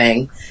create the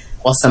thing,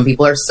 while some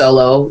people are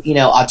solo,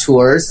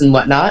 auteurs and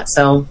whatnot.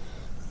 So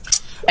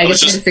I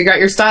guess you have to figure out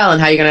your style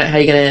and how you're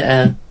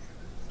gonna.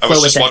 I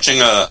was just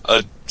watching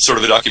a sort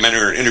of a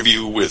documentary or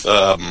interview with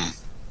some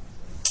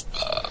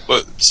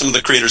of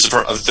the creators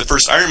of the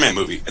first Iron Man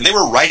movie, and they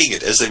were writing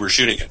it as they were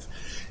shooting it,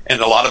 and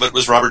a lot of it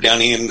was Robert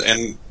Downey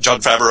and Jon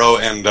Favreau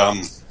and I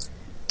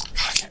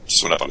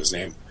just went up on his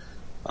name,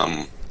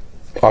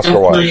 Oscar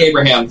Wilde,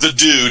 Abraham, the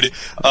dude.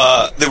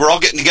 They were all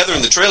getting together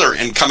in the trailer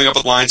and coming up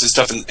with lines and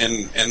stuff,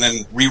 and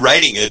then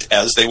rewriting it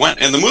as they went.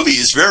 And the movie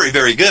is very,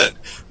 very good,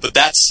 but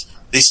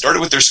they started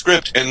with their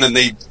script, and then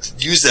they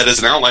used that as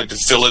an outline to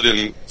fill it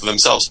in for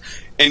themselves.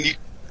 And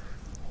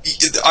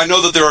I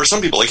know that there are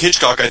some people, like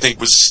Hitchcock, I think,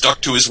 was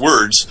stuck to his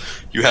words.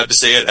 You had to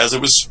say it as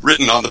it was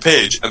written on the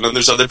page. And then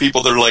there's other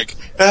people that are like,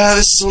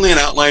 this is only an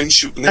outline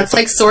shoot. That's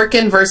like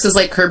Sorkin versus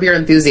Curb Your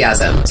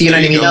Enthusiasm. Do you know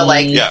what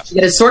I mean? You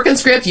get a Sorkin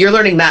script, you're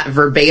learning that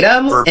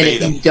verbatim. And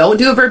if you don't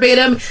do it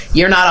verbatim,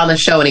 you're not on the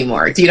show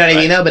anymore. Do you know what I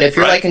mean? But if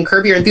you're in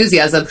Curb Your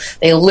Enthusiasm,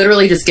 they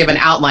literally just give an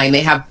outline.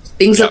 They have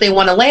things that they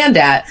want to land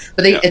at,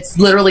 but it's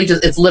literally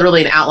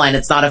an outline.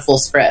 It's not a full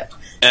script.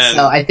 And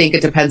so I think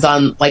it depends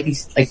on, like we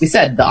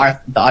said, the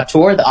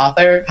auteur, the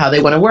author, how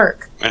they want to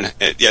work. And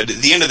at the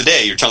end of the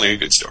day, you're telling a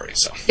good story.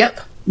 So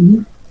yep.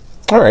 Mm-hmm.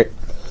 All right.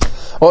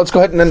 Well, let's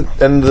go ahead and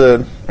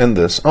end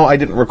this. Oh, I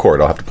didn't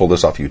record. I'll have to pull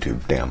this off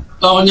YouTube. Damn.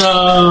 Oh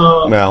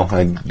no. Well,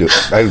 I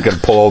got to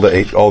pull all the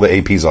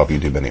APs off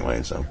YouTube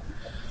anyway. So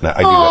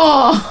I do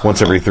that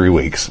once every 3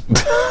 weeks.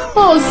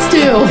 Oh,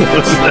 Stu.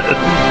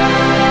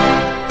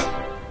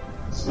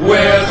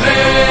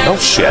 Oh,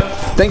 shit.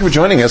 Thank you for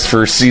joining us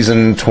for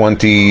Season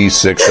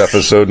 26,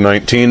 Episode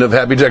 19 of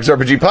Happy Jack's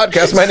RPG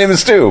Podcast. My name is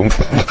Stu.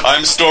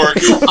 I'm Stork.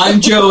 I'm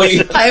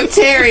Joey. I'm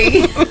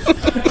Terry.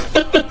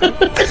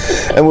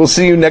 And we'll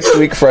see you next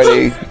week,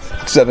 Friday,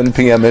 7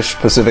 p.m.-ish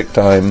Pacific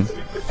Time,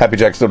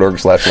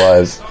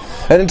 happyjacks.org/lives.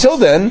 And until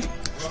then,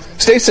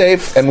 stay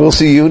safe, and we'll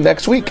see you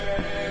next week.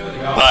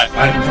 Bye.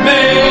 And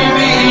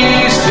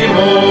maybe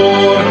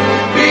Seymour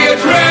be a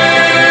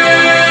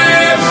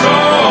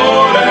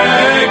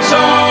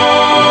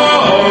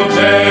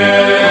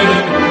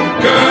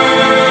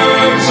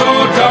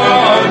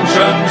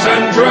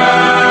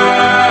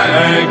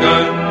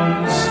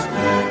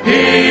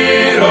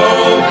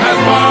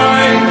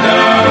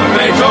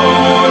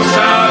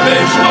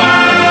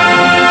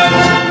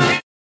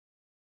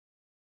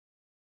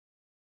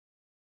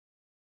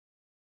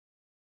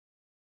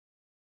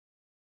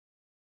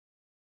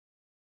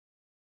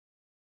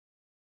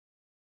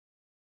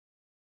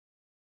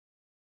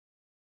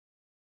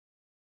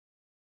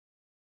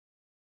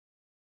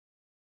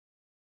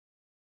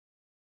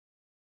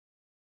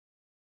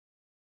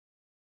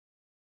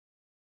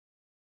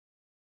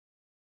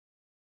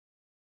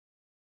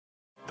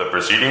The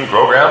preceding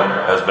program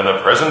has been a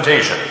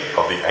presentation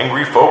of the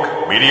Angry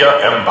Folk Media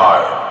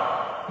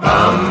Empire.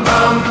 Bum,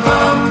 bum,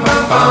 bum,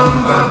 bum,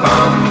 bum, bum,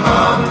 bum.